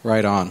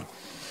 right on.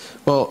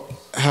 Well,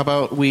 how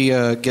about we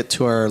get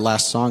to our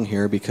last song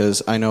here,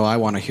 because I know I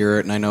want to hear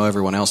it, and I know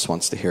everyone else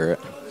wants to hear it.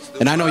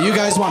 And I know you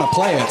guys want to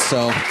play it,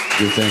 so...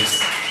 Good,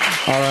 thanks.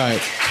 All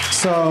right.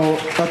 So,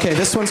 okay,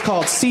 this one's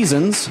called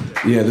Seasons.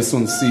 Yeah, this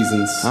one's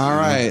Seasons. All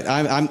right.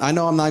 I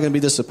know I'm not going to be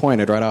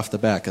disappointed right off the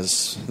bat,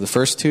 because the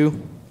first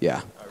two,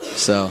 yeah.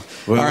 So,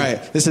 all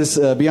right. This is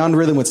Beyond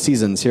Rhythm with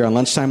Seasons here on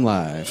Lunchtime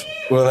Live.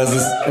 Well, as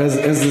this,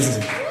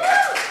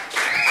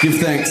 give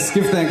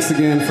thanks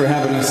again for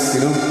having us,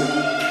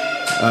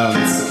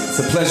 It's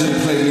a pleasure to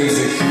play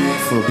music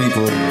for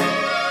people.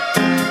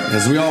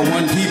 As we all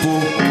one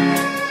people,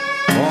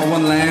 all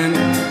one land.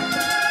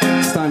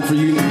 It's time for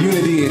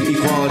unity and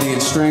equality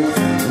and strength,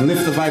 and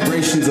lift the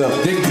vibrations up.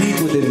 Dig deep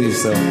within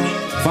yourself.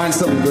 Find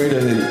something greater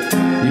than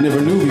you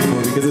never knew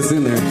before, because it's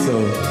in there.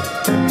 So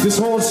just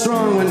hold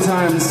strong when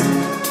times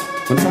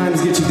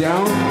get you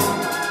down.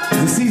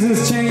 The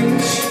seasons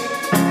change.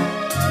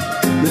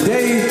 The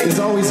day is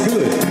always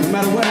good, no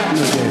matter what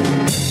happens today.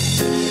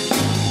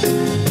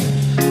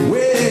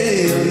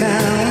 Well now.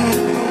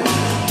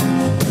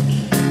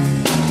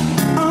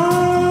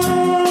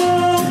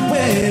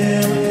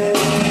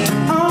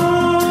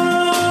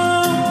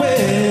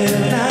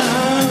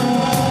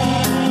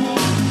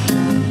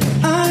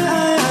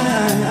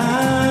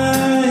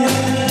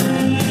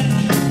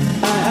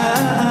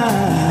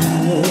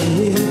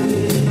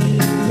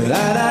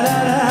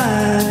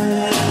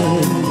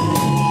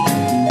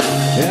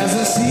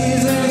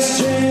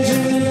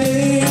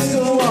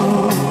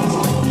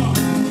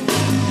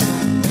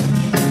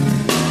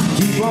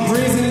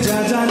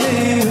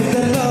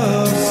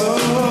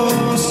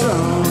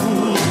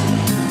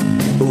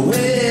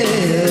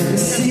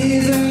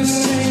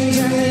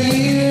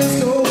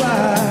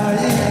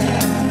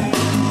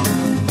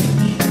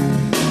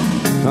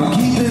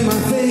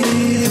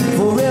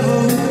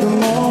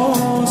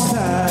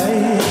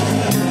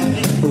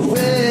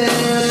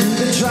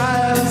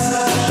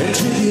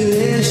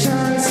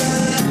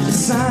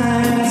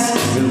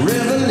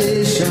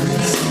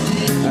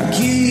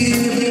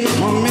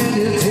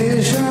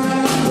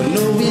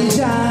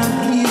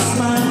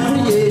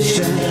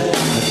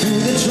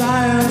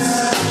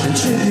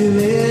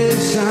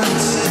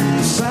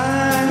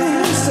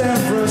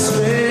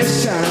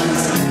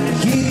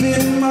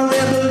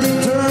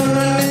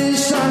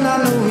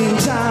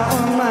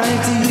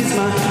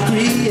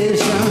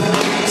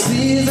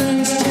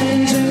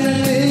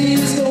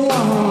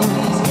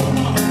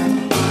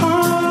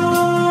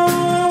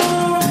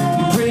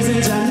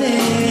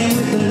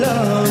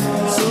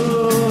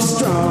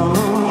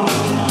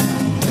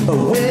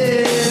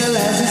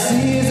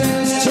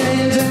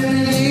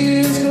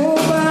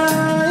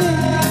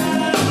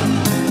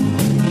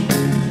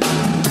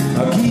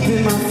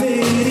 Keep up the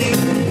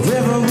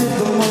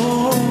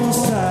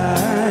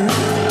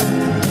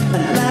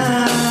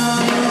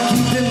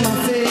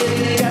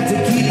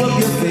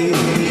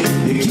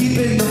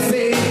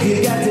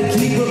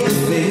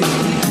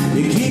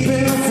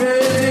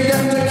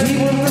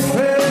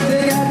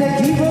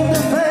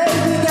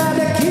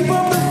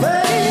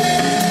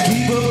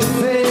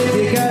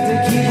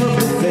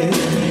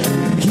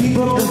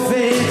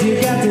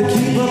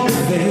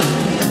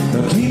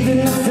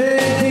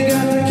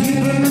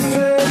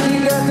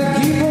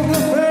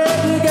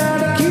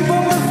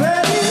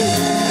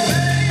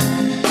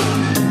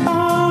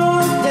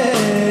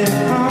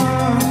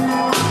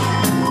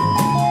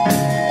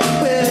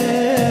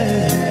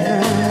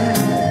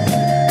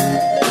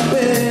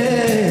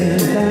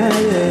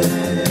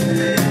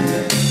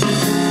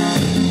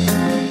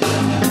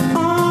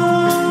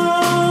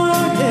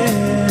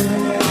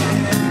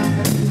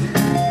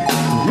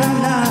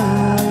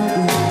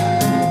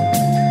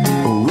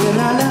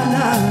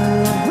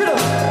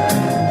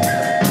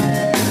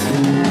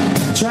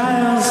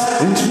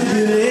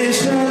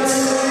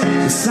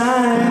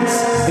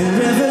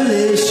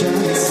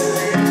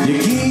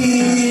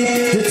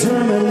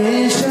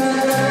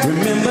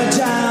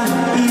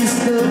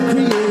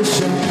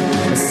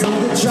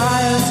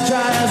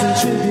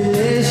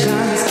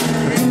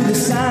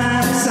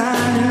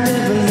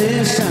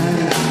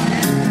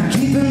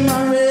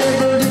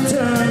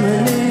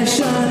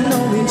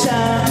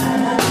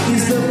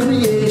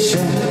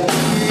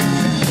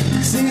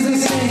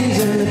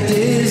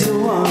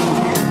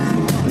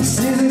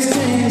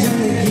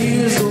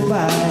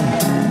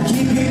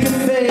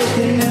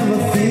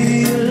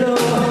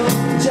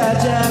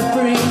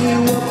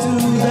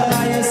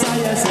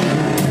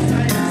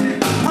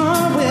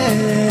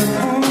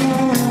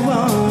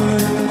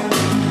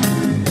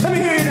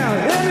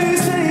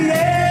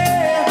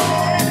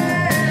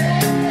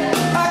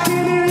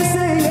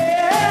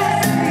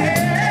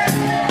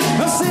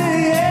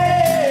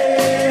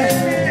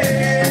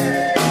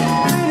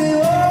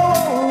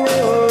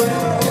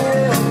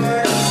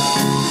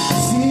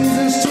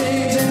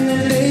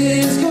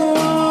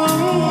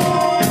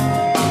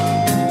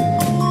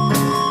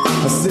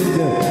said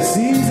the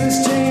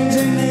seasons change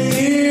and the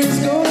years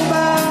go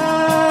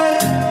by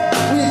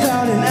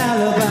without an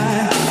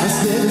alibi. I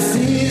said the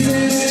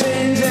seasons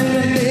change and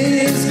the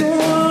days go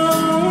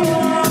on.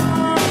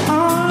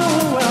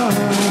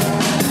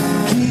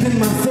 Keeping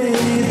my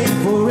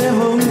faith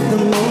forever with the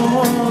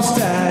Most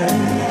High.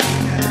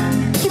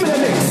 Give me that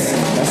mix.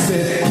 I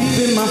said,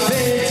 keeping my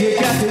faith, you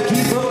got to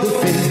keep up the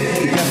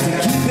faith. You got to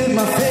keep in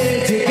my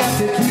faith, you got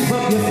to keep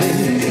up your faith.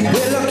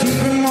 Well, I'm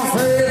keeping my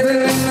faith,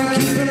 and I'm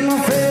keeping my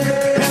faith,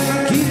 and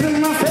I'm keeping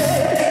my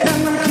faith,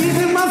 and I'm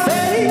keeping my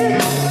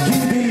faith.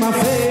 Keeping my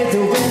faith,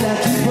 well, I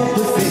keep up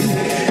the faith.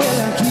 Well,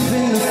 I'm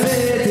keeping the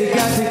faith, you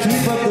got to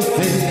keep up the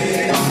faith.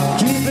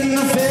 Keeping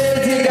the faith,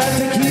 you got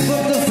to keep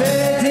up the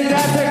faith, you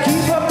got to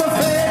keep up the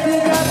faith, you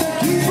got to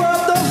keep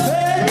up the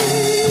faith.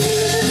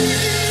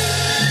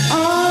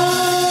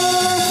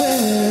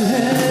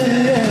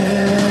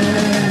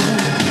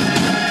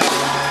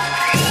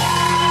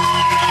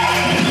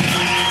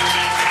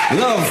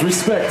 Love,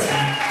 respect.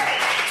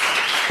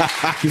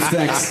 Give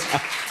thanks.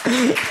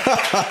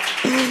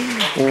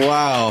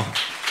 Wow.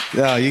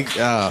 Oh,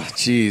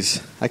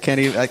 jeez. I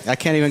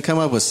can't even come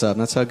up with something.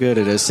 That's how good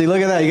it is. See,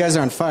 look at that. You guys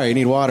are on fire. You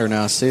need water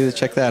now. See,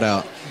 check that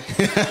out.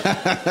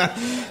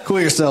 Cool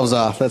yourselves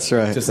off. That's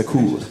right. Just a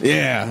cool.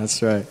 Yeah,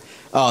 that's right.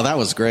 Oh, that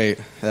was great.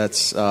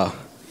 That's well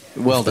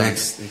done.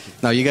 Thanks. Thank you.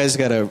 No, you guys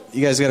got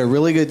a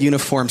really good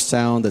uniform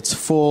sound that's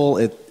full.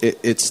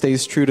 It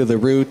stays true to the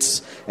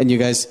roots, and you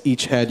guys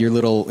each had your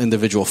little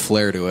individual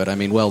flair to it. I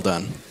mean, well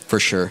done for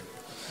sure.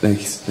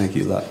 Thank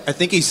you a lot. I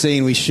think he's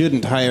saying we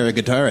shouldn't hire a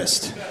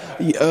guitarist.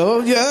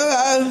 Oh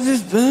yeah,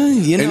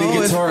 you know. Any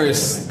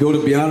guitarists, go to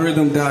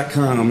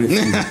beyondrhythm.com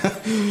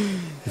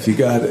if you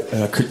got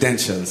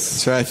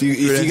credentials. That's right.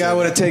 If you got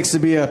what it takes to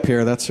be up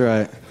here, that's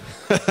right.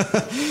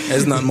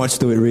 There's not much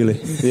to it,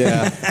 really.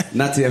 Yeah.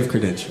 Not to have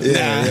credentials.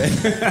 Yeah.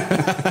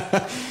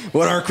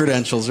 What are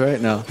credentials, right?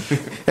 No.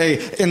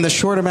 Hey, in the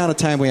short amount of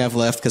time we have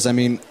left, because, I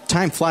mean,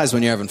 time flies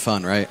when you're having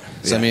fun, right?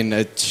 Yeah. I mean,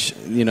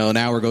 an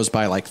hour goes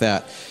by like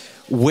that.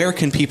 Where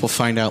can people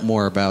find out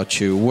more about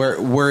you? Where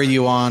are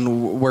you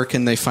on? Where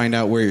can they find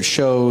out where your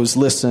shows,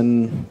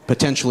 listen,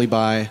 potentially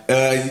buy?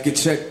 You can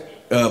check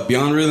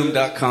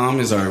beyondrhythm.com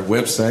is our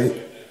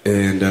website,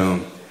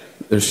 and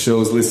there's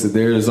shows listed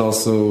there. There's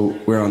also,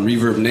 we're on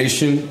Reverb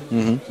Nation,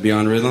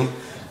 Beyond Rhythm.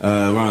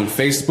 We're on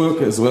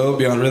Facebook as well,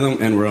 Beyond Rhythm,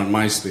 and we're on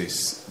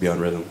MySpace, Beyond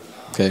Rhythm.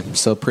 Okay,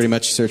 so pretty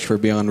much search for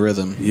Beyond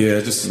Rhythm.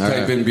 Yeah, just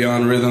type in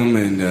Beyond Rhythm,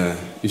 and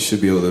you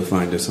should be able to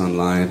find us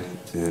online.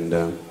 And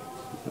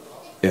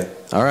yeah.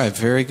 All right,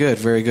 very good,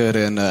 very good.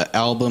 And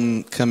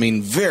album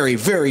coming very,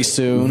 very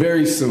soon.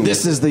 Very soon.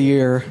 This is the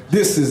year.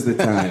 This is the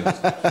time.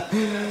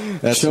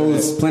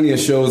 Shows, right. Plenty of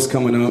shows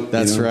coming up.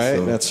 That's right.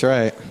 So that's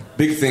right.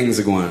 Big things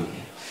are going on.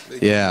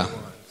 Yeah.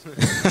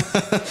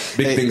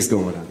 Big things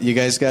going on. You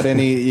guys got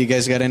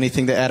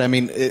anything to add? I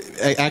mean,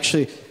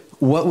 actually,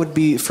 what would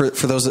be for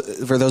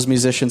those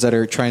musicians that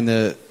are trying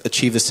to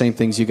achieve the same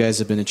things you guys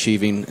have been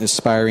achieving,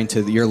 aspiring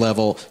to your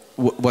level?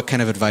 What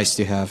kind of advice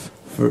do you have?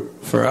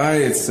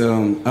 It's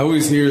I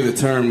always hear the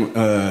term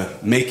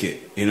 "make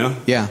it." You know?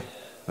 Yeah.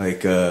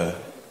 Like,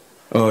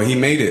 oh, he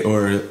made it,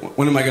 or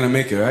when am I going to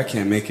make it? Or I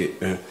can't make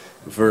it.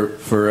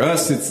 For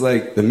us, it's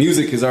like the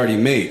music is already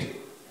made,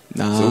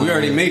 so we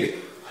already made it.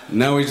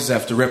 Now we just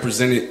have to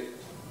represent it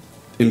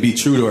and be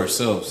true to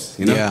ourselves,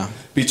 you know? Yeah.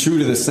 Be true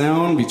to the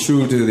sound, be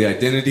true to the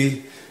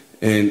identity,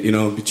 and, you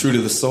know, be true to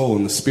the soul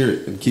and the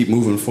spirit, and keep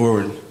moving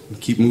forward, and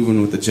keep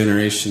moving with the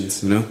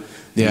generations, you know?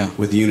 Yeah.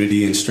 With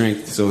unity and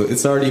strength. So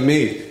it's already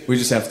made. We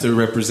just have to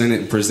represent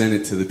it and present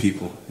it to the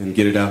people and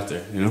get it out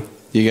there, you know?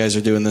 You guys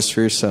are doing this for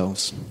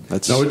yourselves.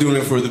 No, we're doing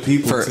it for the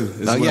people, too.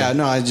 Yeah,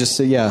 no, I just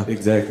say, yeah.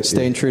 Exactly.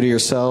 Staying true to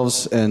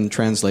yourselves and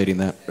translating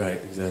that.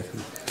 Right, exactly.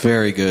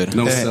 Very good.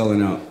 No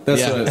selling out.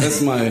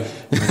 That's my.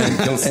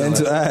 Don't sell and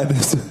to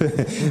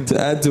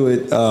add to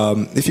it,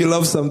 if you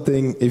love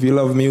something, if you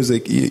love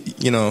music,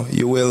 you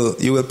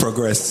will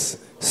progress.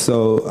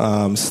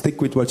 So stick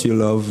with what you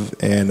love,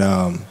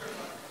 and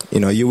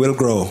you will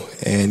grow.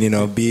 And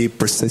be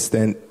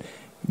persistent,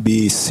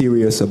 be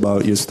serious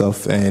about your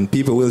stuff, and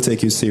people will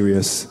take you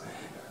serious.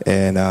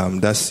 And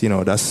that's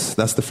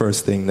the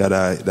first thing that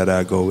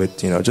I go with.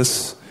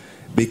 Just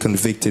be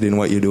convicted in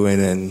what you're doing,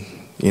 and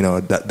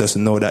that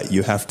doesn't know that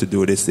you have to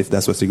do this if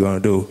that's what you're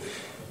going to do,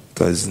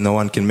 because no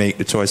one can make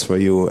the choice for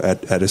you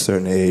at a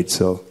certain age.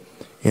 So,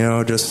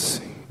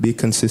 just be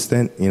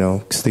consistent,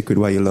 stick with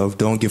what you love.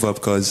 Don't give up,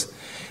 because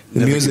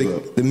the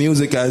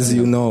music, as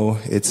you know,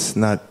 it's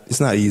not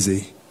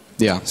easy.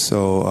 Yeah.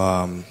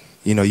 So,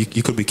 you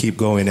could keep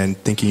going and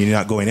thinking you're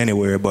not going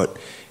anywhere, but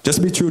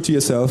just be true to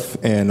yourself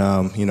and,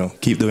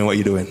 keep doing what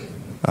you're doing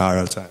all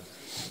the time.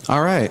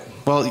 All right.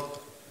 Well,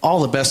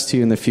 all the best to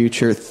you in the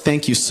future.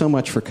 Thank you so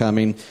much for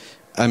coming.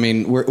 I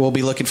mean, we'll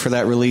be looking for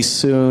that release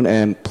soon,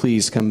 and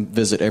please come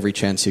visit every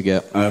chance you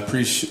get. I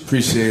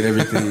appreciate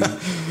everything.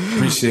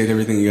 Appreciate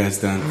everything you guys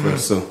done for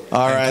us. So,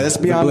 all right, that's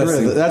Beyond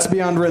Rhythm. That's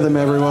Beyond Rhythm,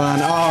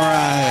 everyone. All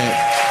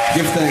right,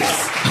 give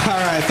thanks. All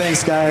right,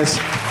 thanks, guys.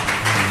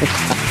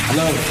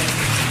 Love.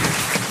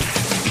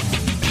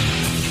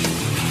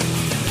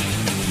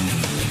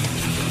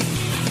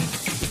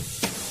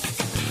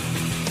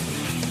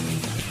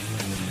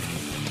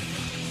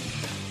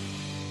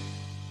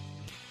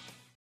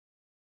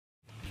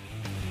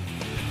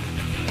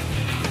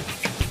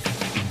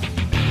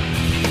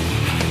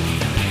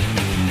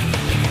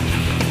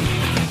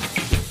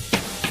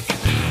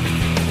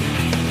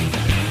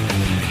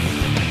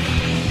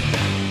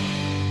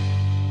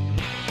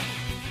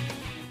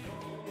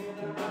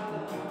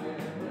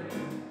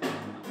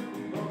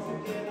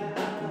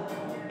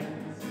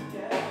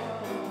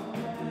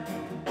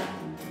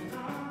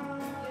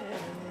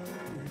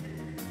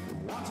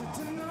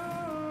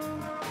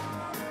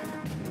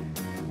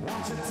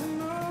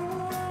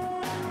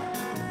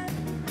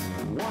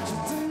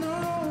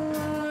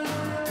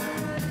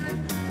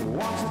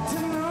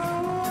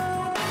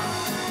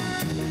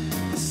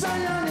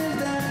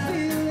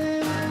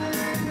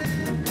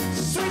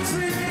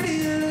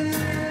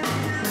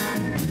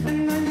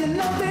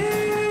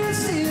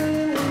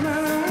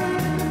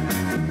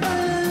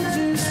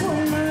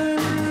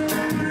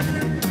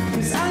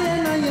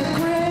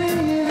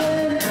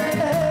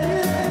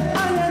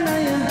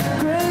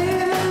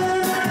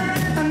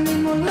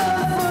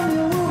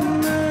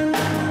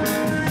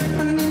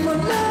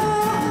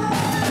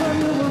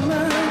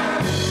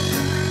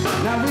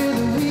 Now with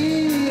the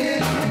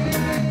wind,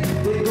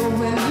 they go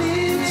and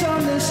leech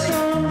on the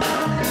storm,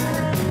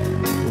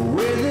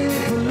 where they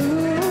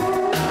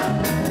pollute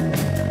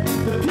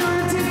the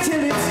purity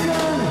till it's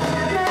gone.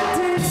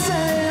 Nothing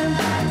saying,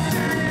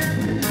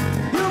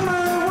 you're my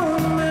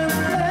woman,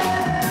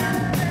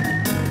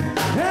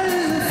 that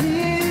is the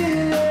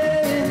feeling,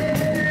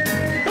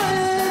 I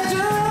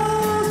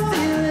just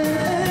feel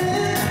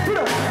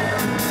it.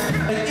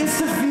 And it's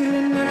the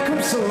feeling that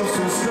comes so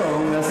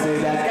strong. I say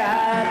that I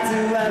got to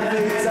have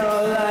it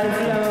all life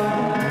long.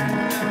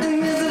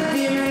 And it's the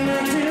feeling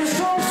that is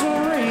so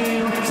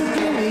real. So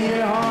give me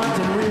your heart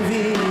and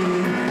reveal.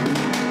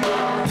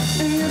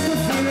 And it's the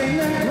feeling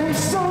that comes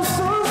so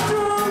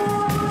strong.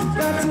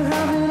 Got to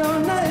have it all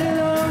night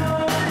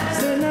long.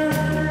 Say now,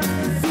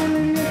 the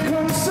feeling that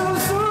comes so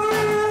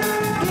real.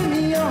 Give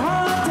me your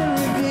heart and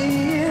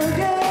reveal.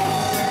 Yeah.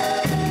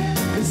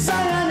 The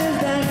silence is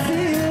that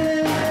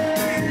feeling.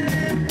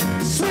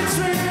 Sweet,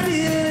 sweet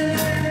feeling.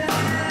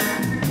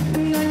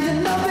 Now you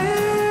love it,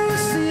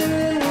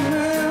 feeling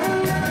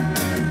woman.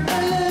 I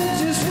love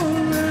just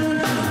woman.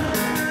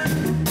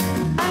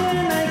 I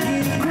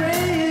keep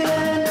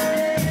craving.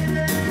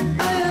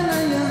 I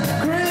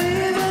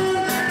craving.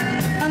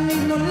 I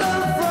need no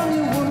love from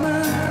you,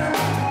 woman.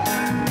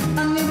 I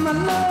need my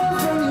love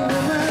from you,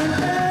 woman.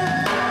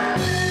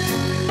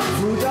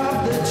 Fruit of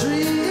the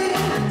tree,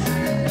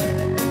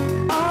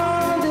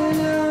 all day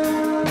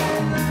long.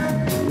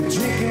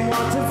 Drinking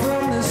water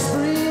from the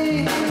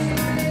spring,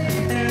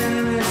 and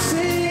we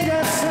sing a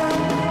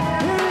song.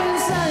 Here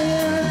is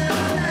Zion,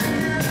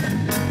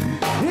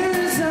 here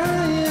is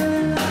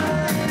Zion.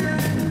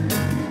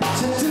 Want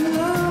you to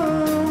know,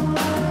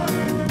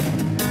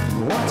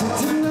 want you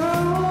to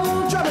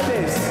know. Drop it,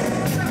 bass.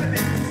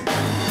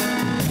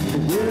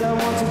 Well, I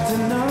want you to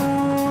know,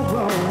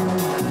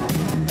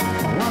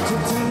 I want you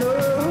to know,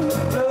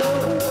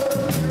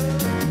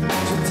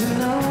 want you to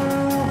know,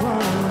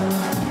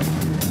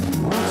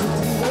 want you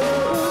to know.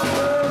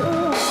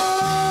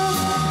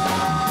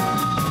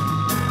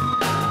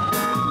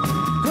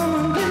 Come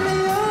on, give me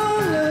your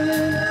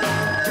loving.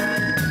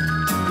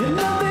 You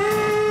know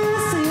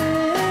this,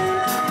 yeah.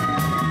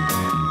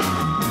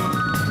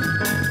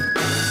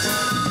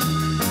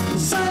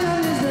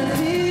 Silence is the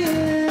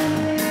feeling,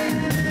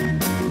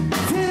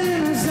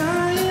 feeling of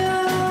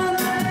Zion,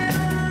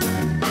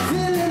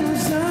 feeling of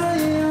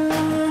Zion,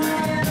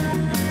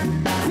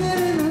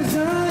 feeling of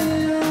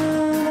Zion.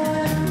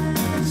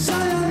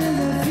 Zion is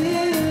the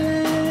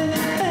feeling,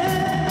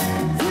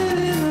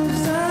 feeling of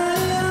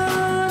Zion.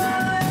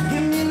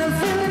 Give me the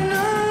feeling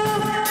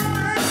of,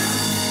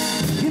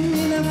 give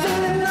me the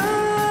feeling of,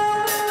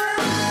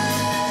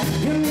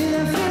 give me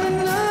the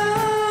feeling of,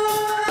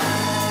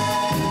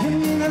 give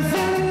me the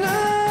feeling of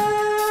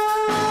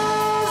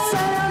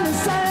Zion,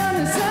 Zion,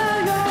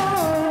 Zion,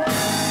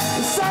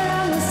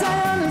 Zion, Zion,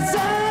 Zion,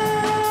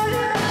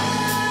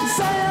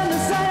 Zion,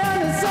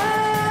 Zion,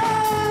 Zion,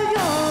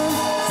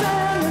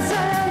 Zion,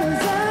 Zion,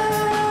 Zion.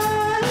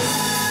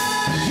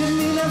 Give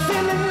me the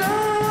feeling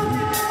of,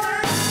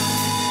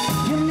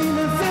 give me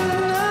the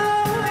feeling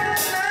of,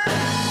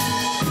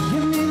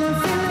 give me the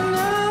feeling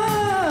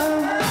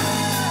of,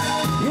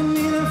 give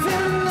me the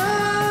feeling of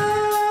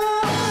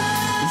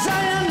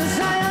Zion,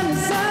 Zion,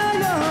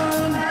 Zion,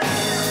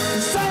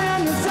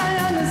 Zion, Zion,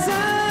 Zion,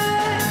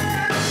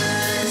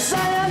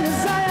 Zion,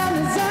 Zion,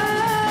 Zion,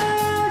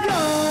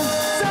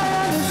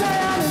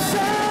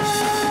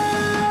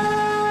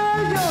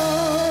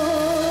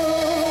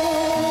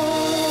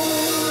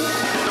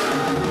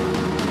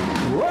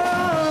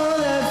 whoa,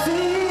 that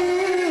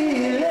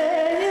feeling.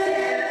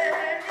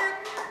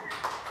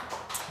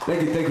 Thank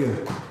you, thank you.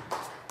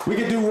 We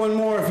could do one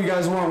more if you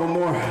guys want one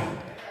more.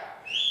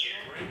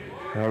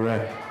 All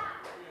right.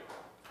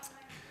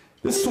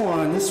 This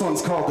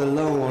one's called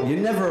Alone. You're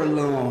never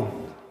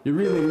alone. You're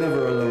really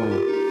never alone.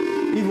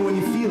 Even when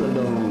you feel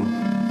alone.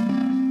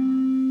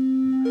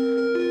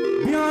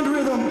 Beyond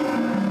rhythm.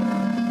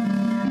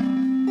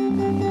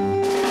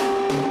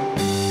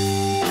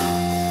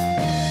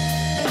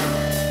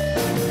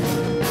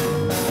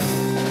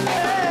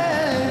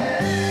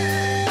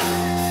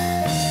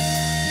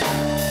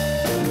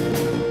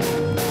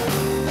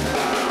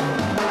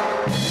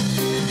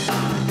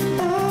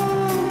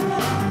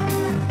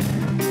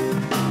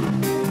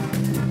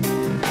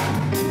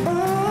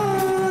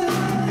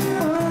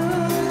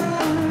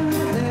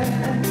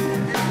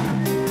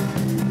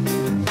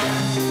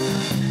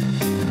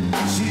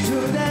 She took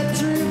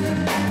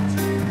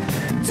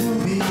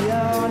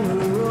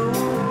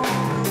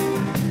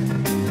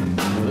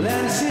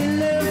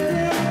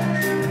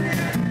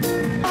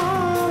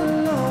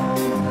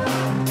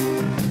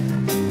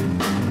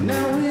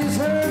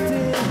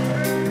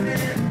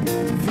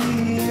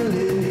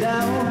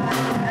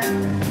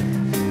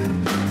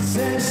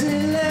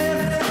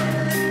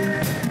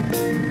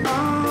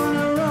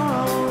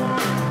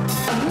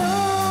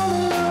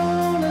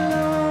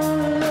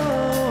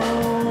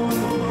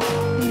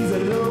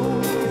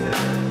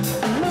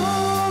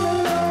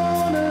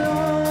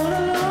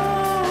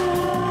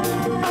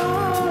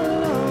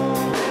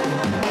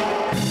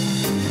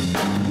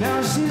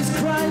she's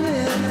crying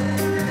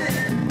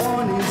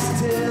on his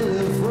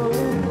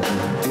telephone.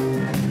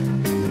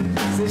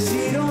 Says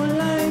she don't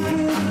like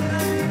it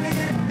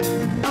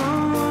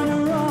on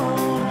her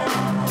own.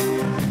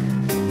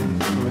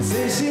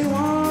 Says she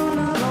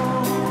wanna go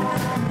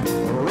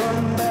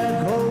run back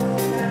home.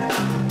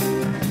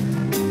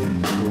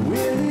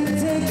 Will he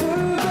take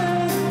her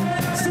back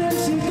since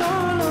she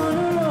gone on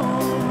her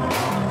own?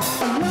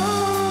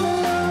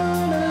 Alone,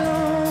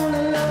 alone,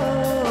 alone,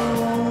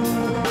 alone.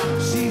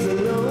 She's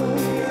alone.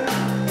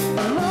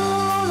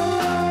 Alone,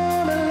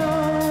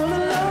 alone, alone,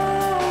 alone,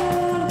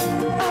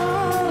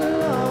 all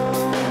alone.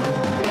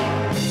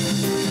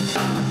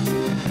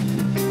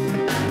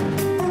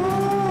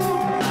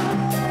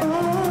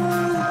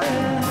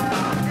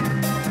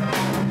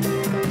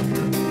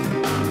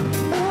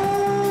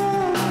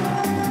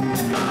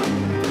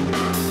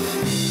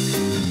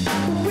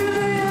 Will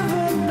they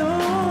ever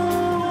know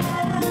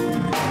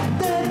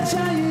that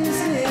child is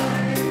here?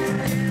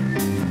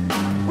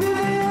 Will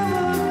they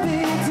ever be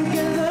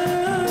together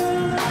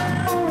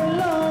or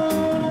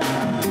alone?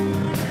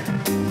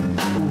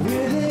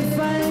 Will they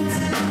fight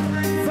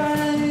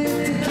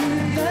to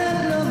keep that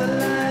love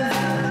alive?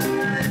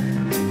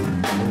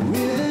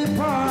 Will they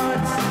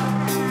part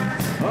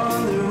on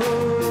the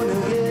road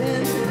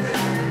again?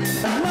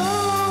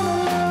 Alone,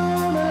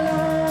 alone,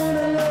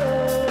 alone,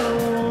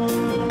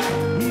 alone.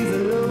 He's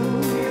alone.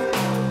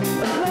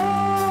 Alone,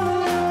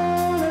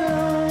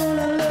 alone,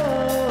 alone,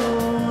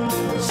 alone.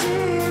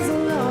 She's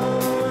alone.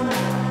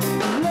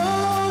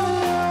 Alone,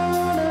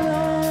 alone,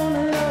 alone,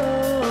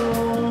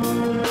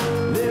 alone.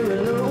 They're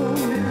alone.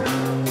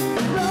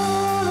 Alone,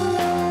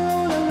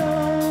 alone,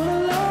 alone,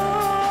 alone.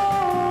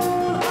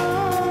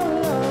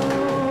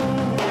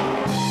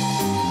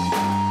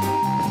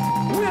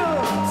 Will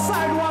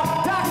Sidewalk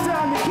Doctor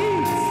on the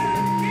keys.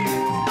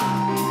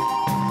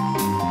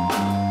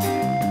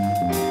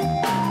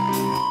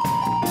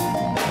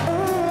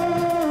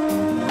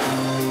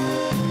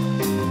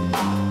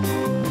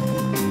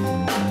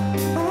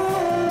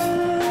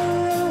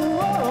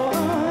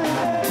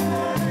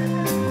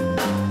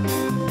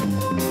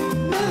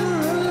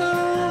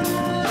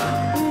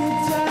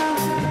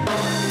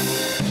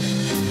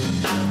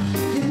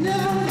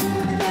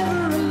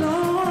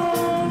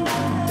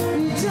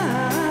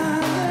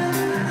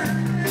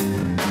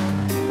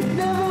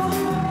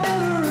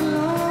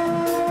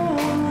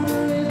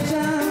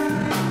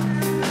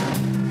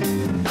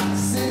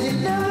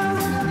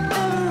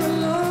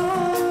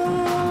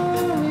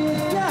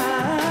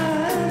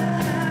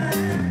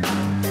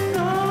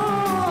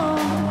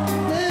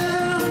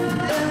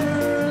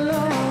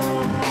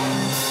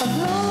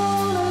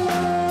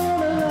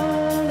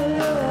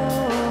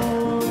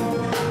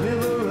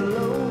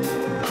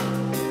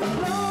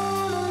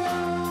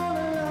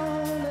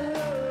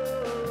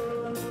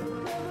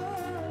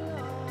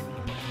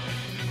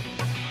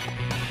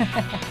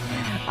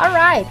 All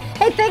right.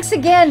 Hey, thanks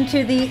again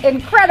to the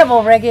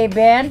incredible reggae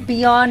band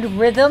Beyond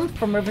Rhythm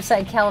from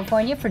Riverside,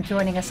 California for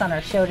joining us on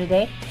our show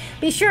today.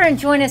 Be sure and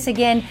join us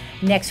again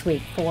next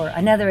week for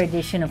another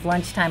edition of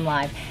Lunchtime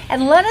Live.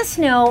 And let us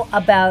know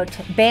about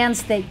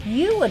bands that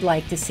you would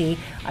like to see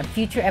on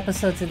future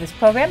episodes of this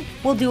program.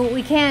 We'll do what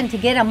we can to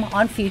get them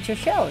on future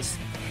shows.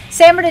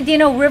 San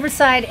Bernardino,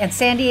 Riverside, and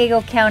San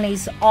Diego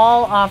counties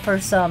all offer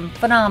some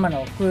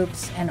phenomenal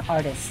groups and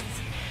artists.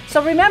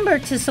 So remember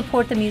to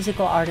support the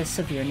musical artists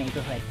of your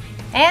neighborhood.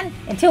 And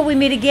until we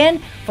meet again,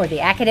 for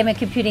the Academic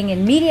Computing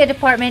and Media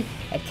Department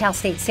at Cal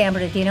State San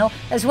Bernardino,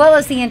 as well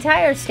as the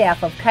entire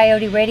staff of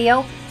Coyote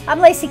Radio, I'm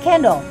Lacey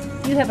Kendall.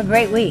 You have a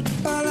great week.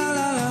 Well,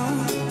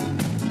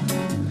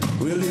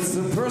 it's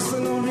a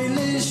personal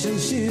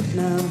relationship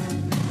now.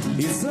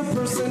 It's a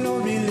personal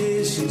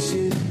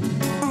relationship.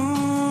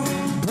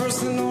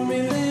 Personal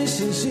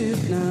relationship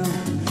now.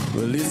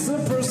 Well, it's a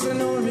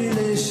personal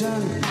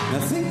relation.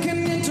 Nothing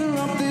can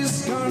interrupt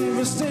this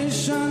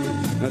conversation.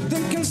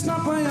 Nothing can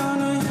stop my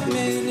honor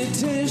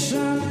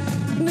meditation.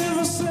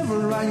 Never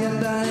sever I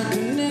and I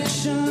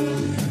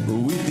connection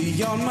with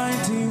the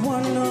Almighty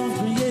One of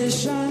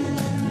creation.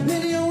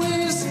 Many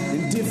ways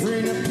and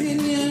different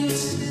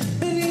opinions,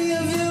 many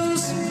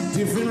views,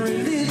 different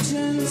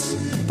religions,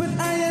 but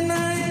I and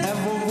I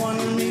have a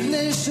one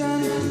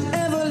relation,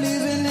 ever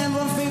living,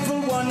 ever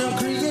faithful, one of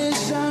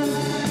creation.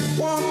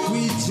 Walk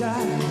with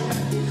Jah,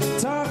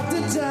 talk to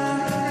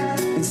Jah,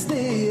 and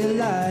stay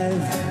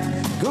alive.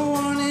 Go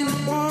on and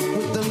walk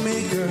with the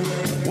Maker,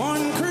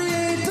 one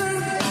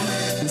Creator,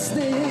 and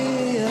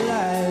stay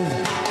alive.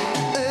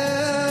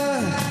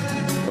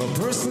 A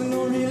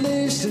personal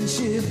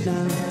relationship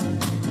now.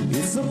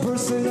 It's a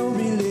personal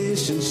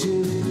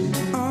relationship.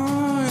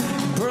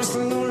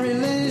 Personal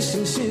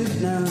relationship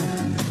now.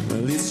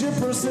 Well, it's your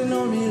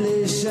personal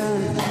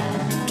relation.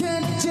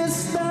 Can't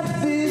just stop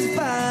these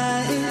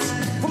fights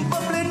from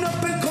bubbling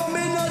up and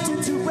coming out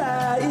into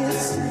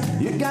rise.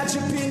 You got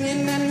your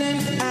opinion and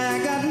then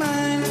I got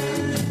mine.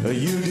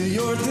 You do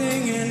your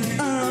thing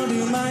and I'll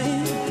do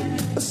mine.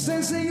 A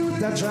sense of youth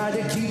that try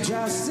to keep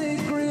you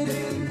sacred,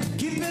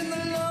 keeping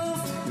the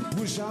love and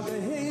push out the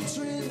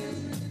hatred.